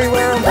wolf,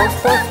 everywhere a wolf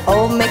wolf.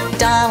 Old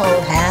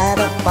MacDonald had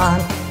a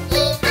farm.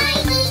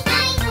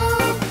 E-I-E-I-O.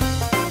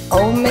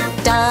 Old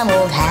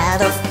MacDonald had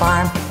a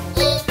farm,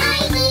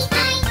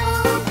 E-I-E-I-O.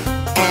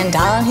 and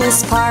on his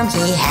farm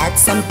he had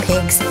some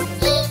pigs,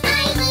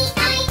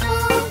 E-I-E-I-O.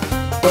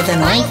 with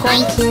an oink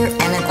oink here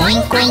and an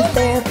oink oink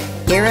there.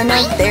 Here an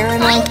oink, there an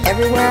oink,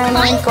 everywhere an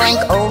oink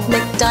oink. Old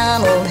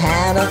MacDonald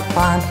had a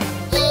farm.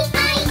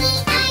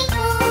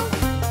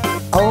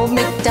 Old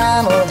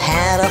MacDonald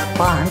had a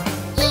farm.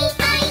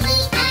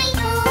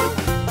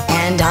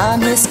 And on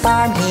his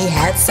farm he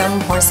had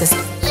some horses.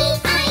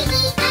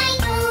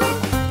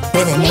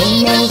 With a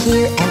neigh-neigh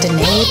here and a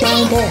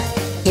neigh-neigh there.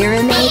 Here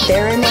a neigh,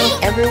 there a neigh,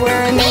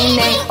 everywhere a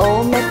neigh-neigh.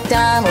 Old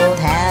MacDonald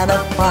had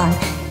a farm.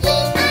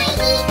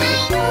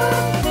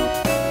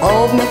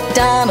 Old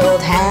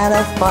MacDonald had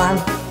a farm.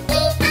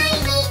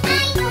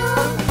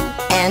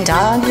 And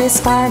on his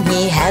farm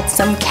he had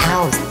some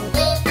cows.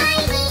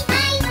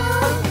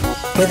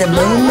 With a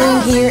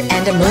moo-moo here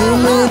and a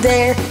moo-moo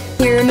there.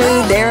 Here a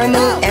moo, there a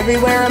moo,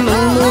 everywhere a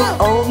moo-moo.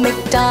 Old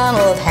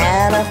MacDonald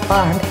had a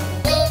farm.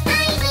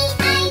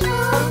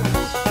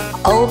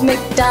 Old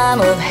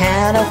MacDonald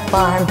had a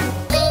farm.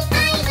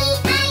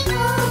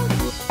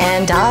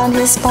 And on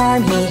his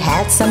farm he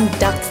had some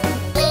ducks.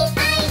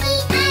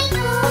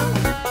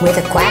 With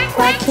a quack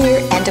quack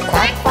here and a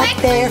quack quack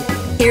there.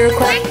 Here a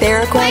quack,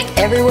 there a quack,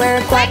 everywhere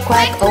a quack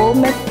quack. Old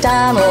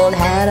MacDonald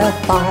had a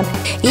farm.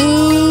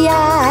 E-I-E-I-O.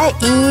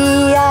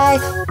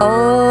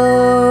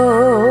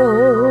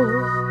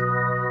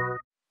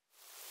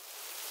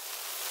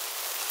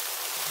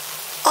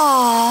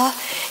 Aw,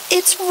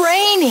 it's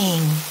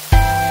raining.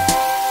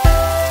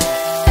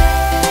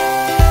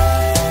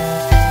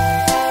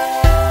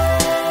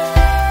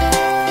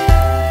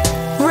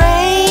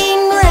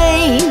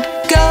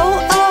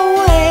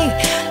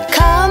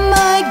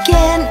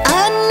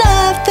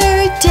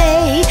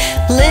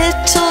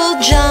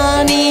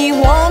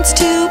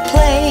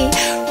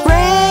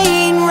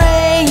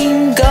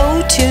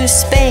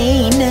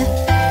 Spain.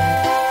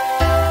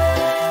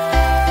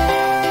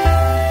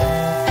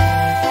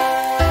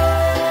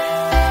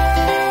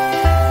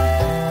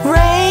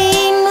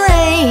 Rain,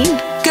 rain,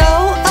 go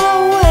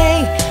away.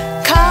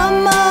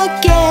 Come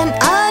again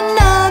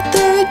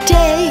another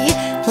day.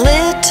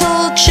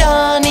 Little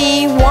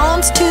Johnny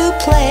wants to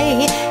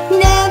play.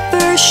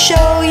 Never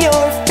show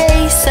your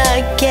face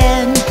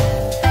again.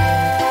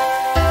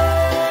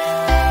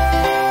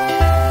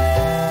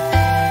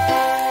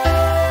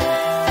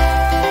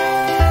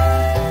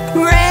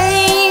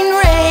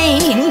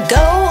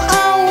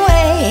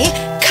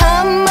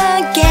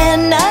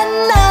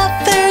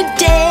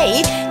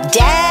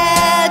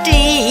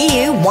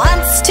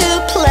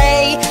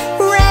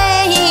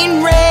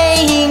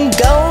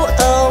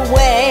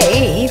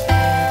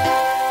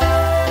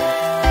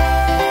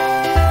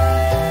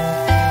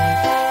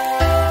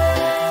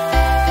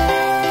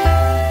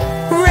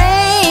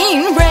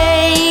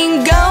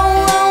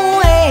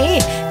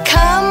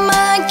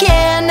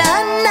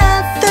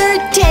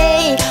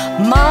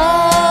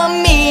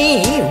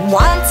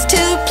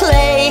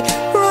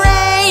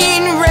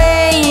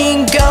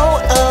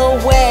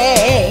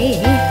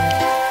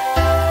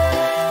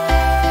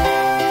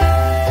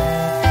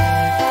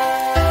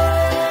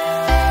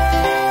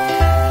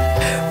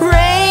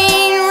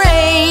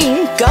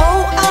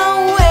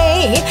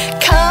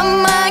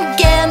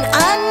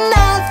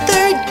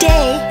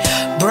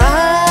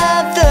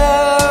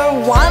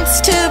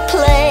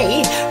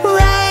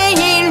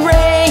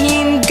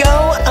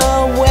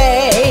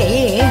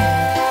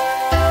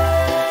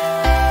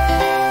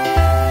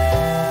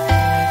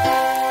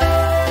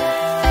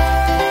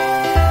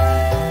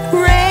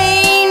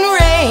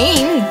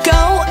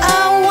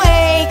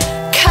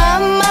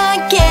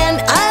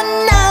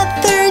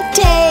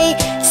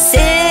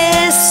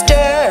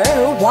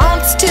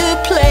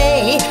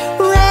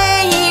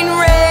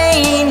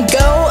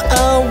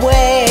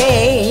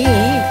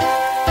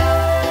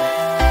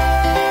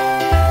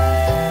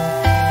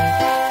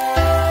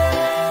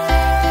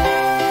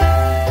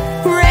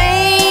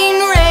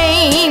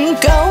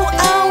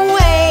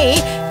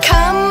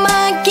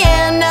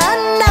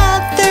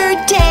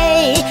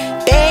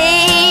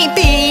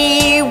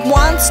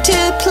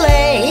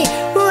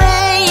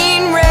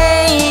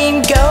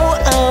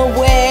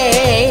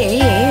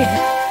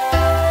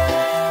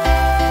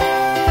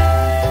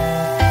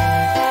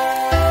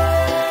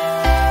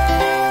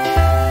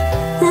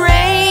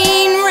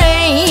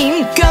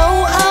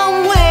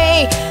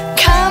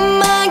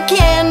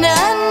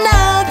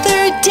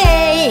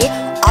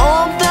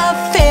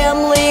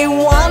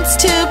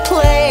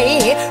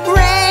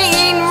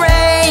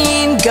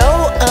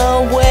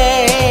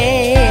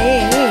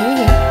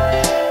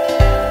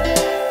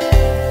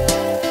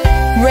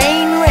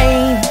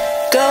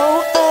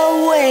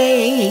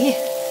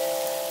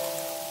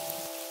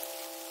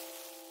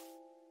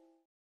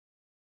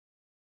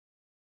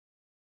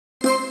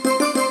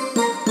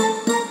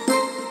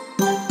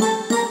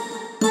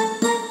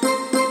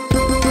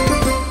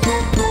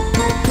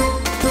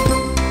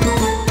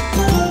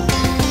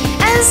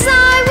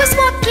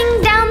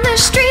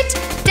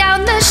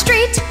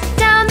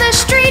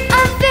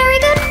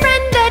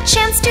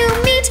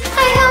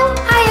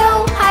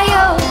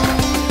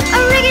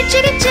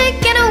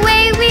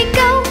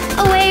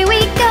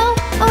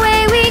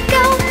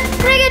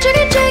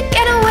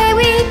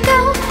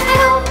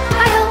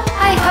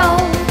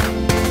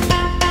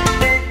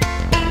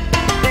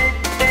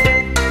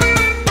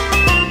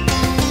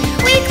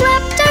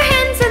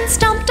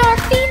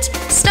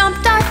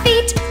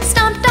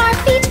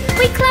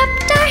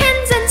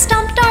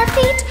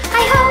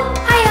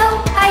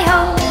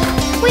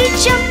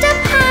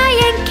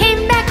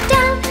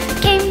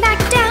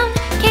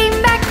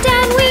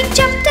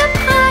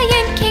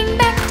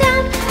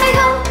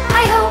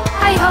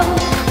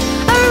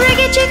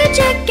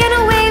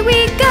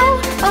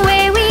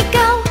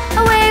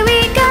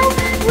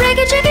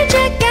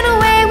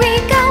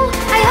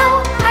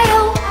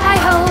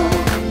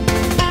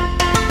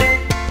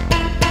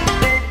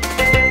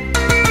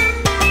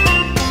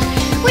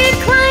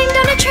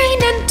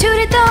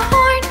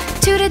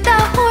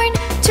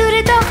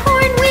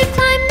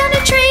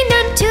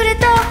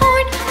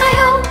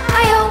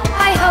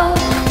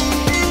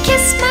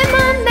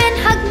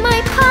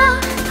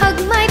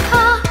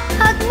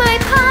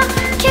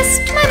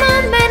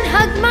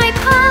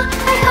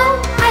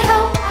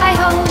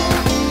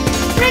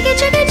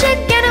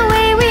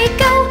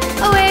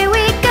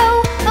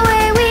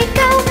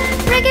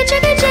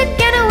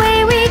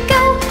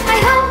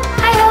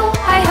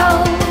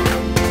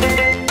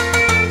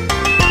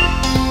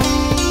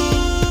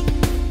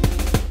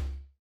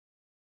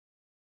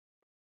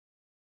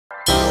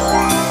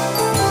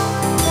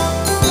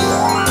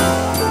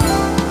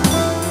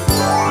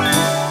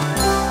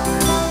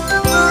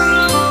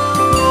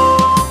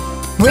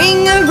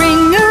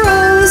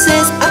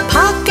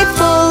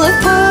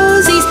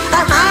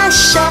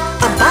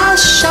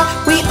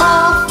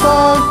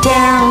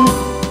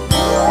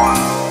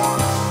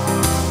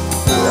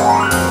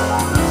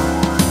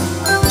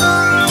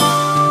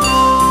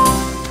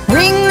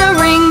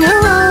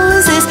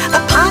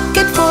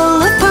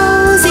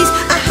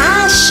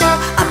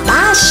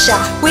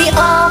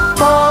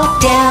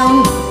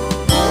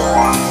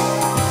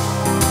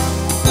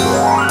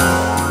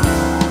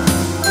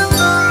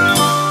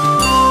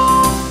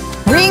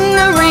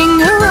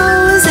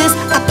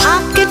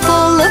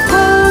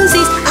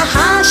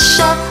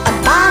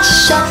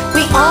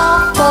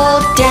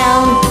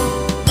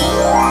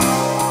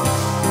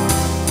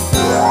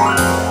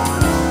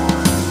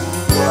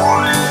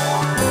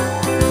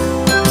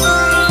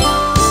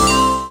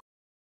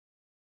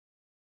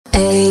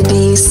 A,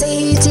 B,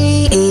 C,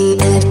 D, E,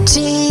 F,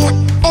 G,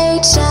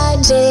 H, I,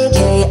 J,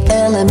 K,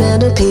 L, M,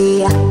 N, O,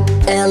 P,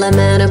 L, M,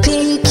 N, O,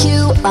 P,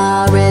 Q,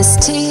 R,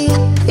 S, T,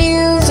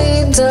 U,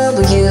 V,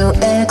 W,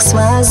 X,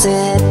 Y, Z,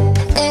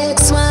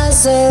 X, Y,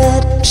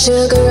 Z.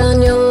 Sugar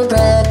on your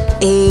bread,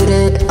 eat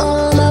it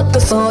all up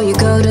before you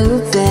go to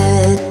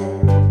bed.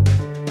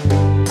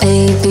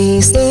 A,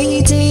 B,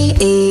 C, D,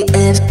 E,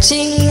 F,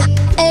 G,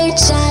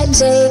 H, I,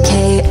 J,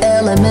 K,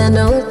 L, M, N,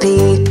 O,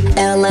 P,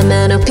 L, M,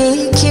 N, O,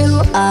 P,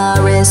 Q,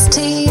 R, S,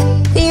 T,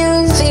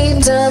 U,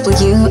 V,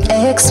 W,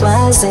 X,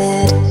 Y, Z,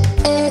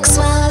 X,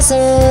 Y,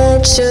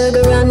 Z.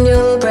 Sugar on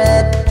your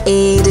bread,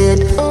 eat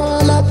it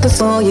all up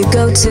before you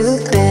go to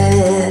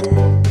bed.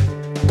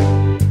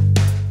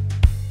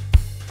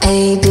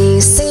 A, B,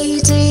 C,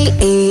 D,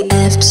 E,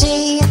 F,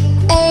 G,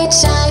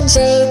 H, I,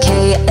 J,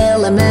 K,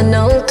 L, M, N,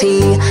 O,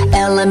 P,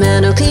 L, M,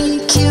 N, O, P,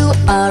 Q,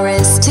 R,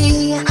 S,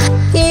 T,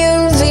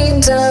 U,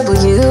 V,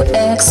 W,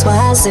 X,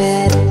 Y, Z,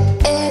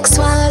 X,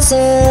 Y,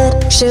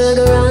 Z.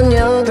 Sugar on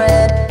your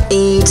bread,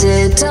 eat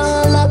it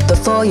all up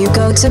before you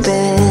go to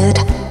bed.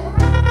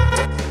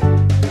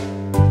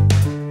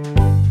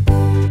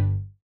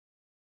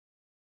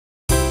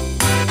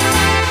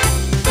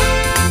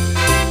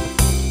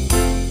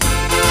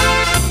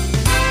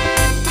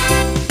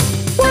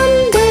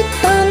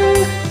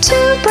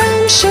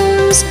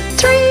 Shoes,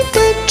 3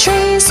 big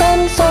trees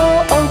and 4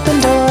 open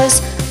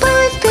doors,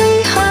 5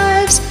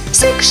 beehives,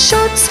 6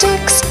 short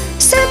sticks,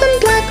 7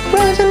 black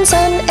ravens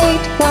and 8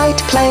 white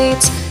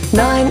plates,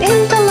 9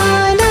 in the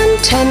line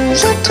and 10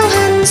 little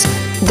hens.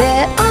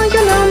 There are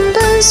your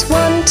numbers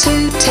 1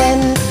 to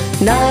 10.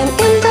 9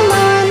 in the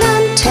line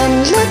and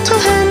 10 little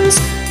hens.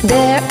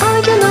 There are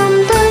your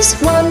numbers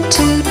 1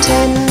 to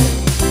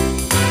 10.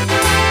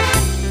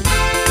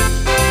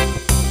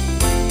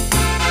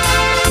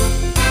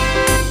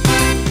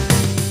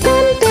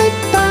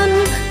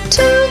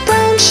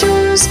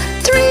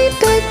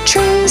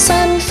 Trees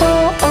and 4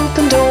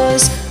 open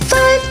doors,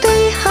 5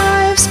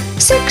 beehives,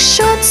 6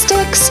 short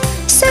sticks,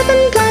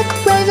 7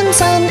 black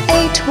ravens and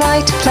 8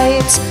 white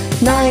plates,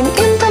 9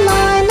 in the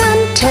line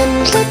and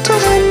 10 little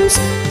hens.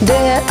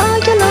 There are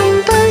your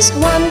numbers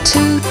 1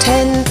 to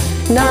 10.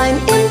 9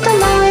 in the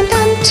line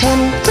and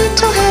 10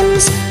 little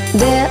hens.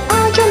 There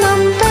are your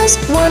numbers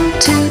 1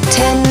 to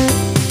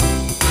 10.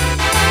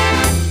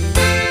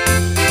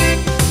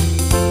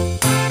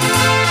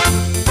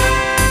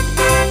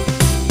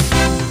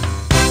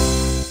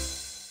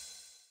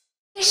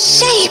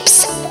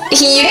 Shapes!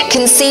 You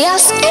can see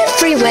us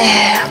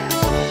everywhere.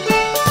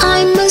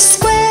 I'm a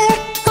square,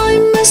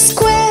 I'm a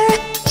square.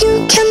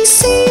 You can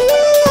see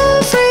me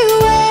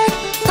everywhere.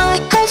 I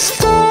have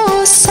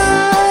 4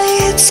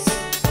 sides.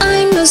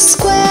 I'm a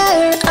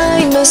square,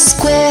 I'm a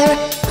square.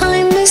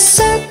 I'm a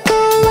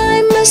circle,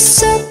 I'm a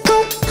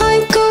circle.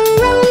 I go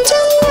round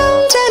and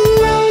round and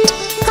round.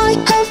 I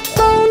have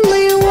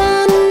only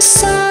 1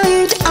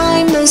 side.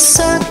 I'm a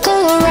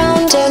circle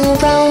round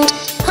and round.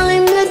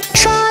 I'm a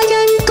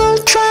triangle,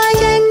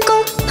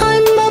 triangle.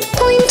 I'm a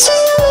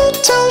pointy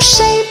little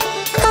shape.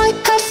 I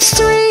have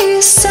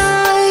 3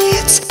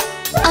 sides.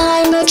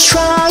 I'm a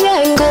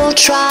triangle,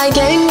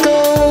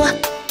 triangle.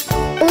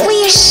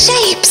 We're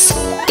shapes.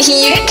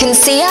 You can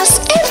see us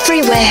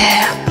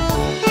everywhere.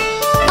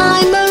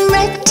 I'm a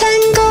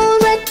rectangle,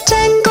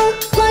 rectangle.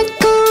 Like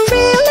a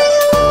really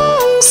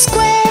long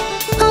square.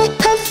 I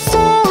have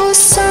 4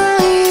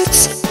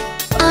 sides.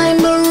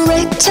 I'm a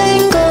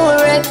rectangle,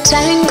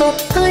 rectangle.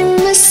 I'm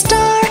a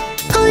star,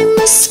 I'm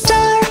a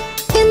star.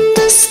 In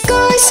the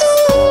sky so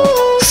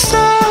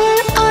far.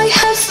 I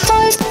have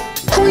 5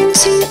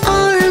 pointy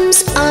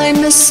arms.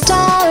 I'm a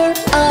star,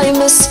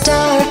 I'm a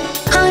star.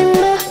 I'm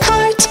a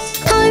heart,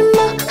 I'm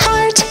a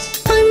heart.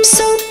 I'm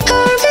so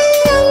curvy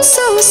and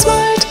so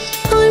smart.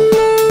 I'm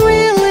a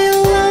really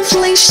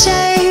lovely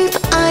shape.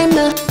 I'm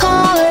a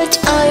heart,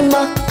 I'm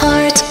a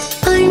heart.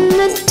 I'm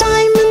a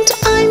diamond,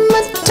 I'm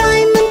a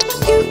diamond.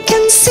 You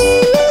can see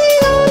me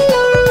on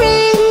the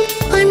ring.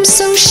 I'm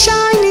so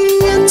shiny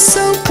and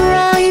so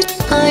bright.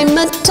 I'm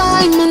a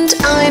diamond,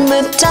 I'm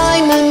a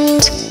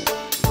diamond.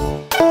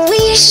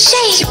 We're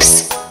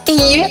shapes.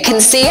 You can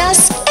see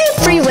us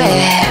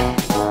everywhere.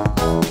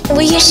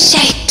 We're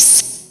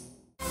shapes.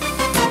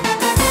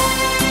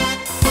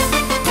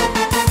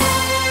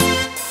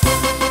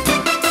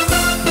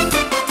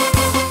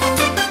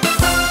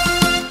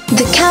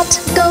 The cat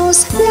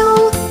goes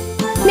meow,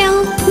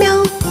 meow,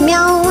 meow,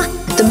 meow.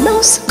 The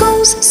mouse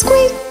goes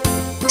squeak,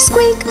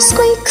 squeak,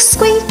 squeak,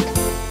 squeak.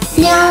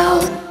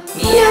 Meow,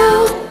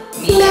 meow,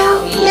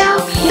 meow, meow,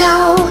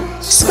 meow.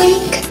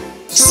 Squeak,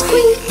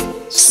 squeak,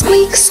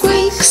 squeak,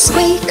 squeak,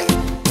 squeak.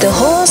 The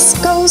horse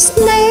goes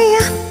neigh,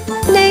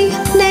 neigh,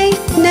 neigh,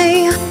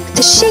 neigh.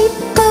 The sheep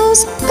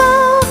goes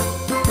baa,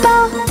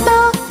 baa,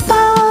 baa,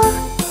 baa.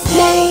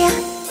 Neigh,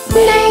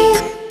 neigh,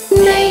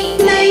 neigh,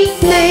 neigh,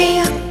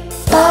 neigh.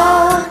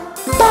 Baa,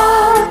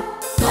 baa,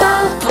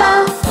 baa,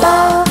 baa,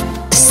 baa.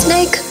 The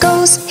snake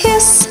goes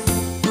hiss,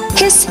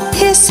 hiss,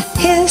 hiss,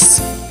 hiss.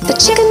 The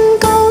chicken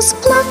goes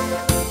cluck,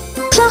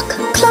 cluck,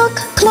 cluck,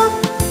 cluck.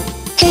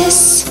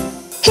 Hiss,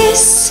 hiss.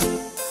 hiss,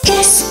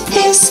 hiss,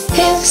 hiss,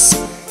 hiss.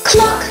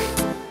 Cluck,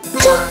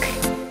 cluck,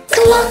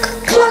 cluck,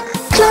 cluck,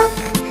 cluck.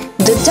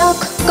 The duck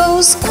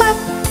goes quack,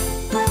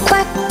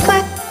 quack,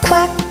 quack,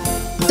 quack.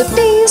 The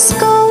bees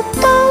go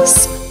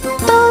buzz,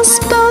 buzz,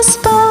 buzz,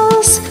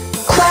 buzz.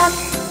 Quack,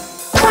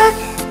 quack,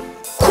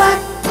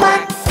 quack,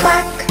 quack,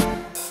 quack.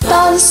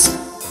 Buzz,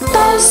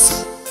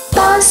 buzz,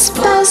 buzz,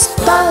 buzz,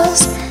 buzz.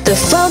 The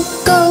frog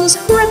goes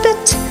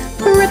ribbit,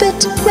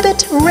 ribbit,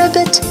 ribbit,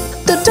 ribbit.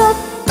 The dog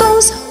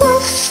goes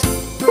woof,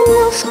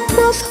 woof,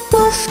 woof,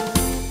 woof.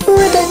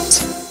 Ribbit,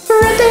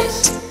 ribbit,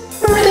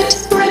 ribbit,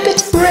 ribbit,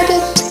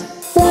 ribbit.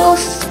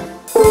 Woof,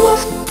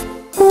 woof,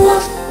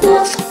 woof,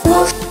 woof,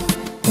 woof.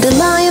 The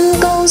lion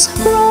goes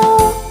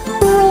roar,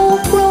 roar,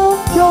 roar,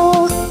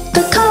 roar.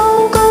 The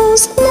cow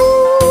goes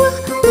moo,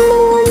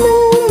 moo,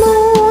 moo,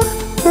 moo.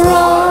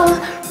 Roar,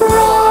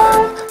 roar,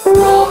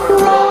 roar,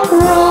 roar,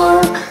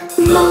 roar.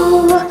 Moo,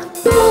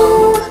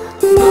 moo,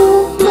 moo,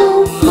 moo,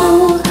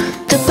 moo.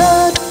 The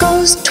bird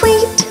goes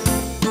tweet,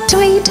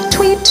 tweet,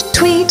 tweet,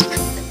 tweet.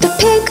 The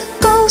pig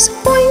goes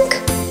oink,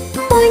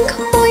 oink,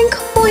 oink,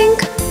 oink.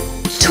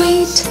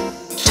 Tweet,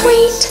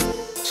 tweet,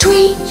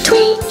 tweet,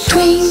 tweet,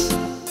 tweet.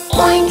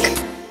 Oink,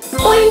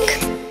 oink,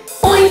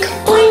 oink,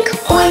 oink,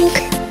 oink.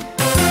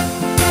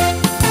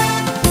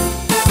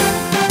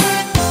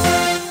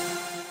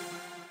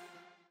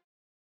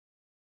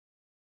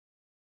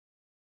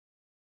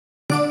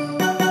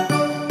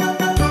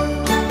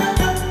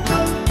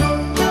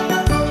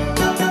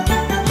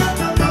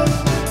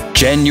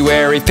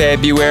 January,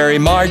 February,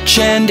 March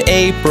and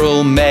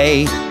April,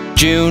 May,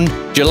 June,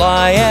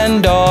 July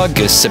and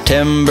August,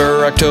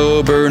 September,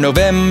 October,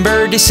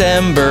 November,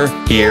 December.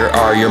 Here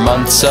are your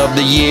months of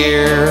the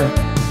year.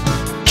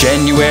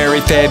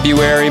 January,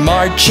 February,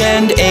 March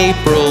and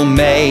April,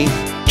 May,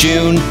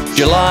 June,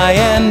 July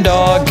and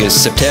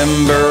August,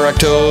 September,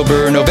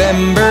 October,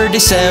 November,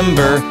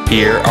 December.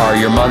 Here are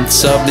your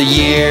months of the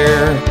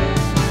year.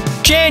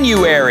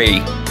 January,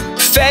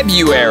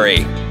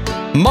 February,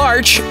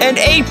 March and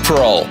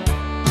April,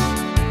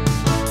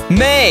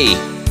 May,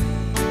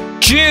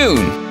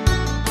 June,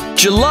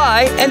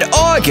 July and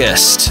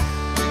August,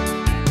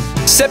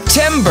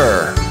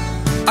 September,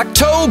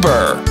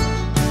 October,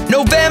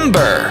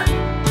 November,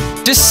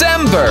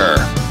 December.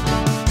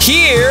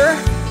 Here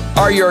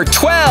are your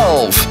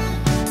 12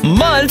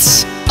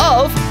 months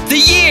of the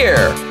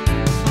year.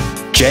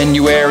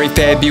 January,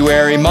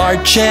 February,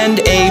 March and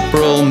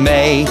April,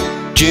 May,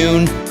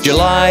 June,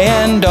 July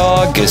and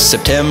August,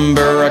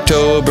 September,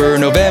 October,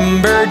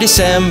 November,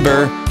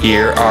 December.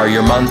 Here are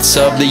your months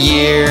of the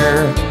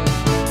year.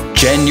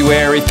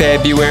 January,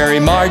 February,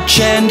 March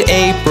and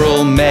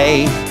April,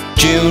 May,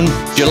 June,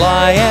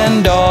 July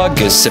and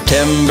August,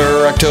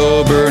 September,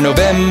 October,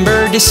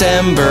 November,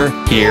 December.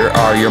 Here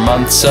are your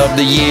months of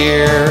the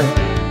year.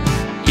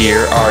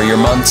 Here are your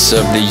months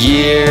of the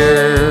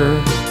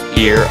year.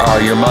 Here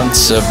are your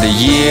months of the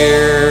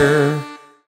year.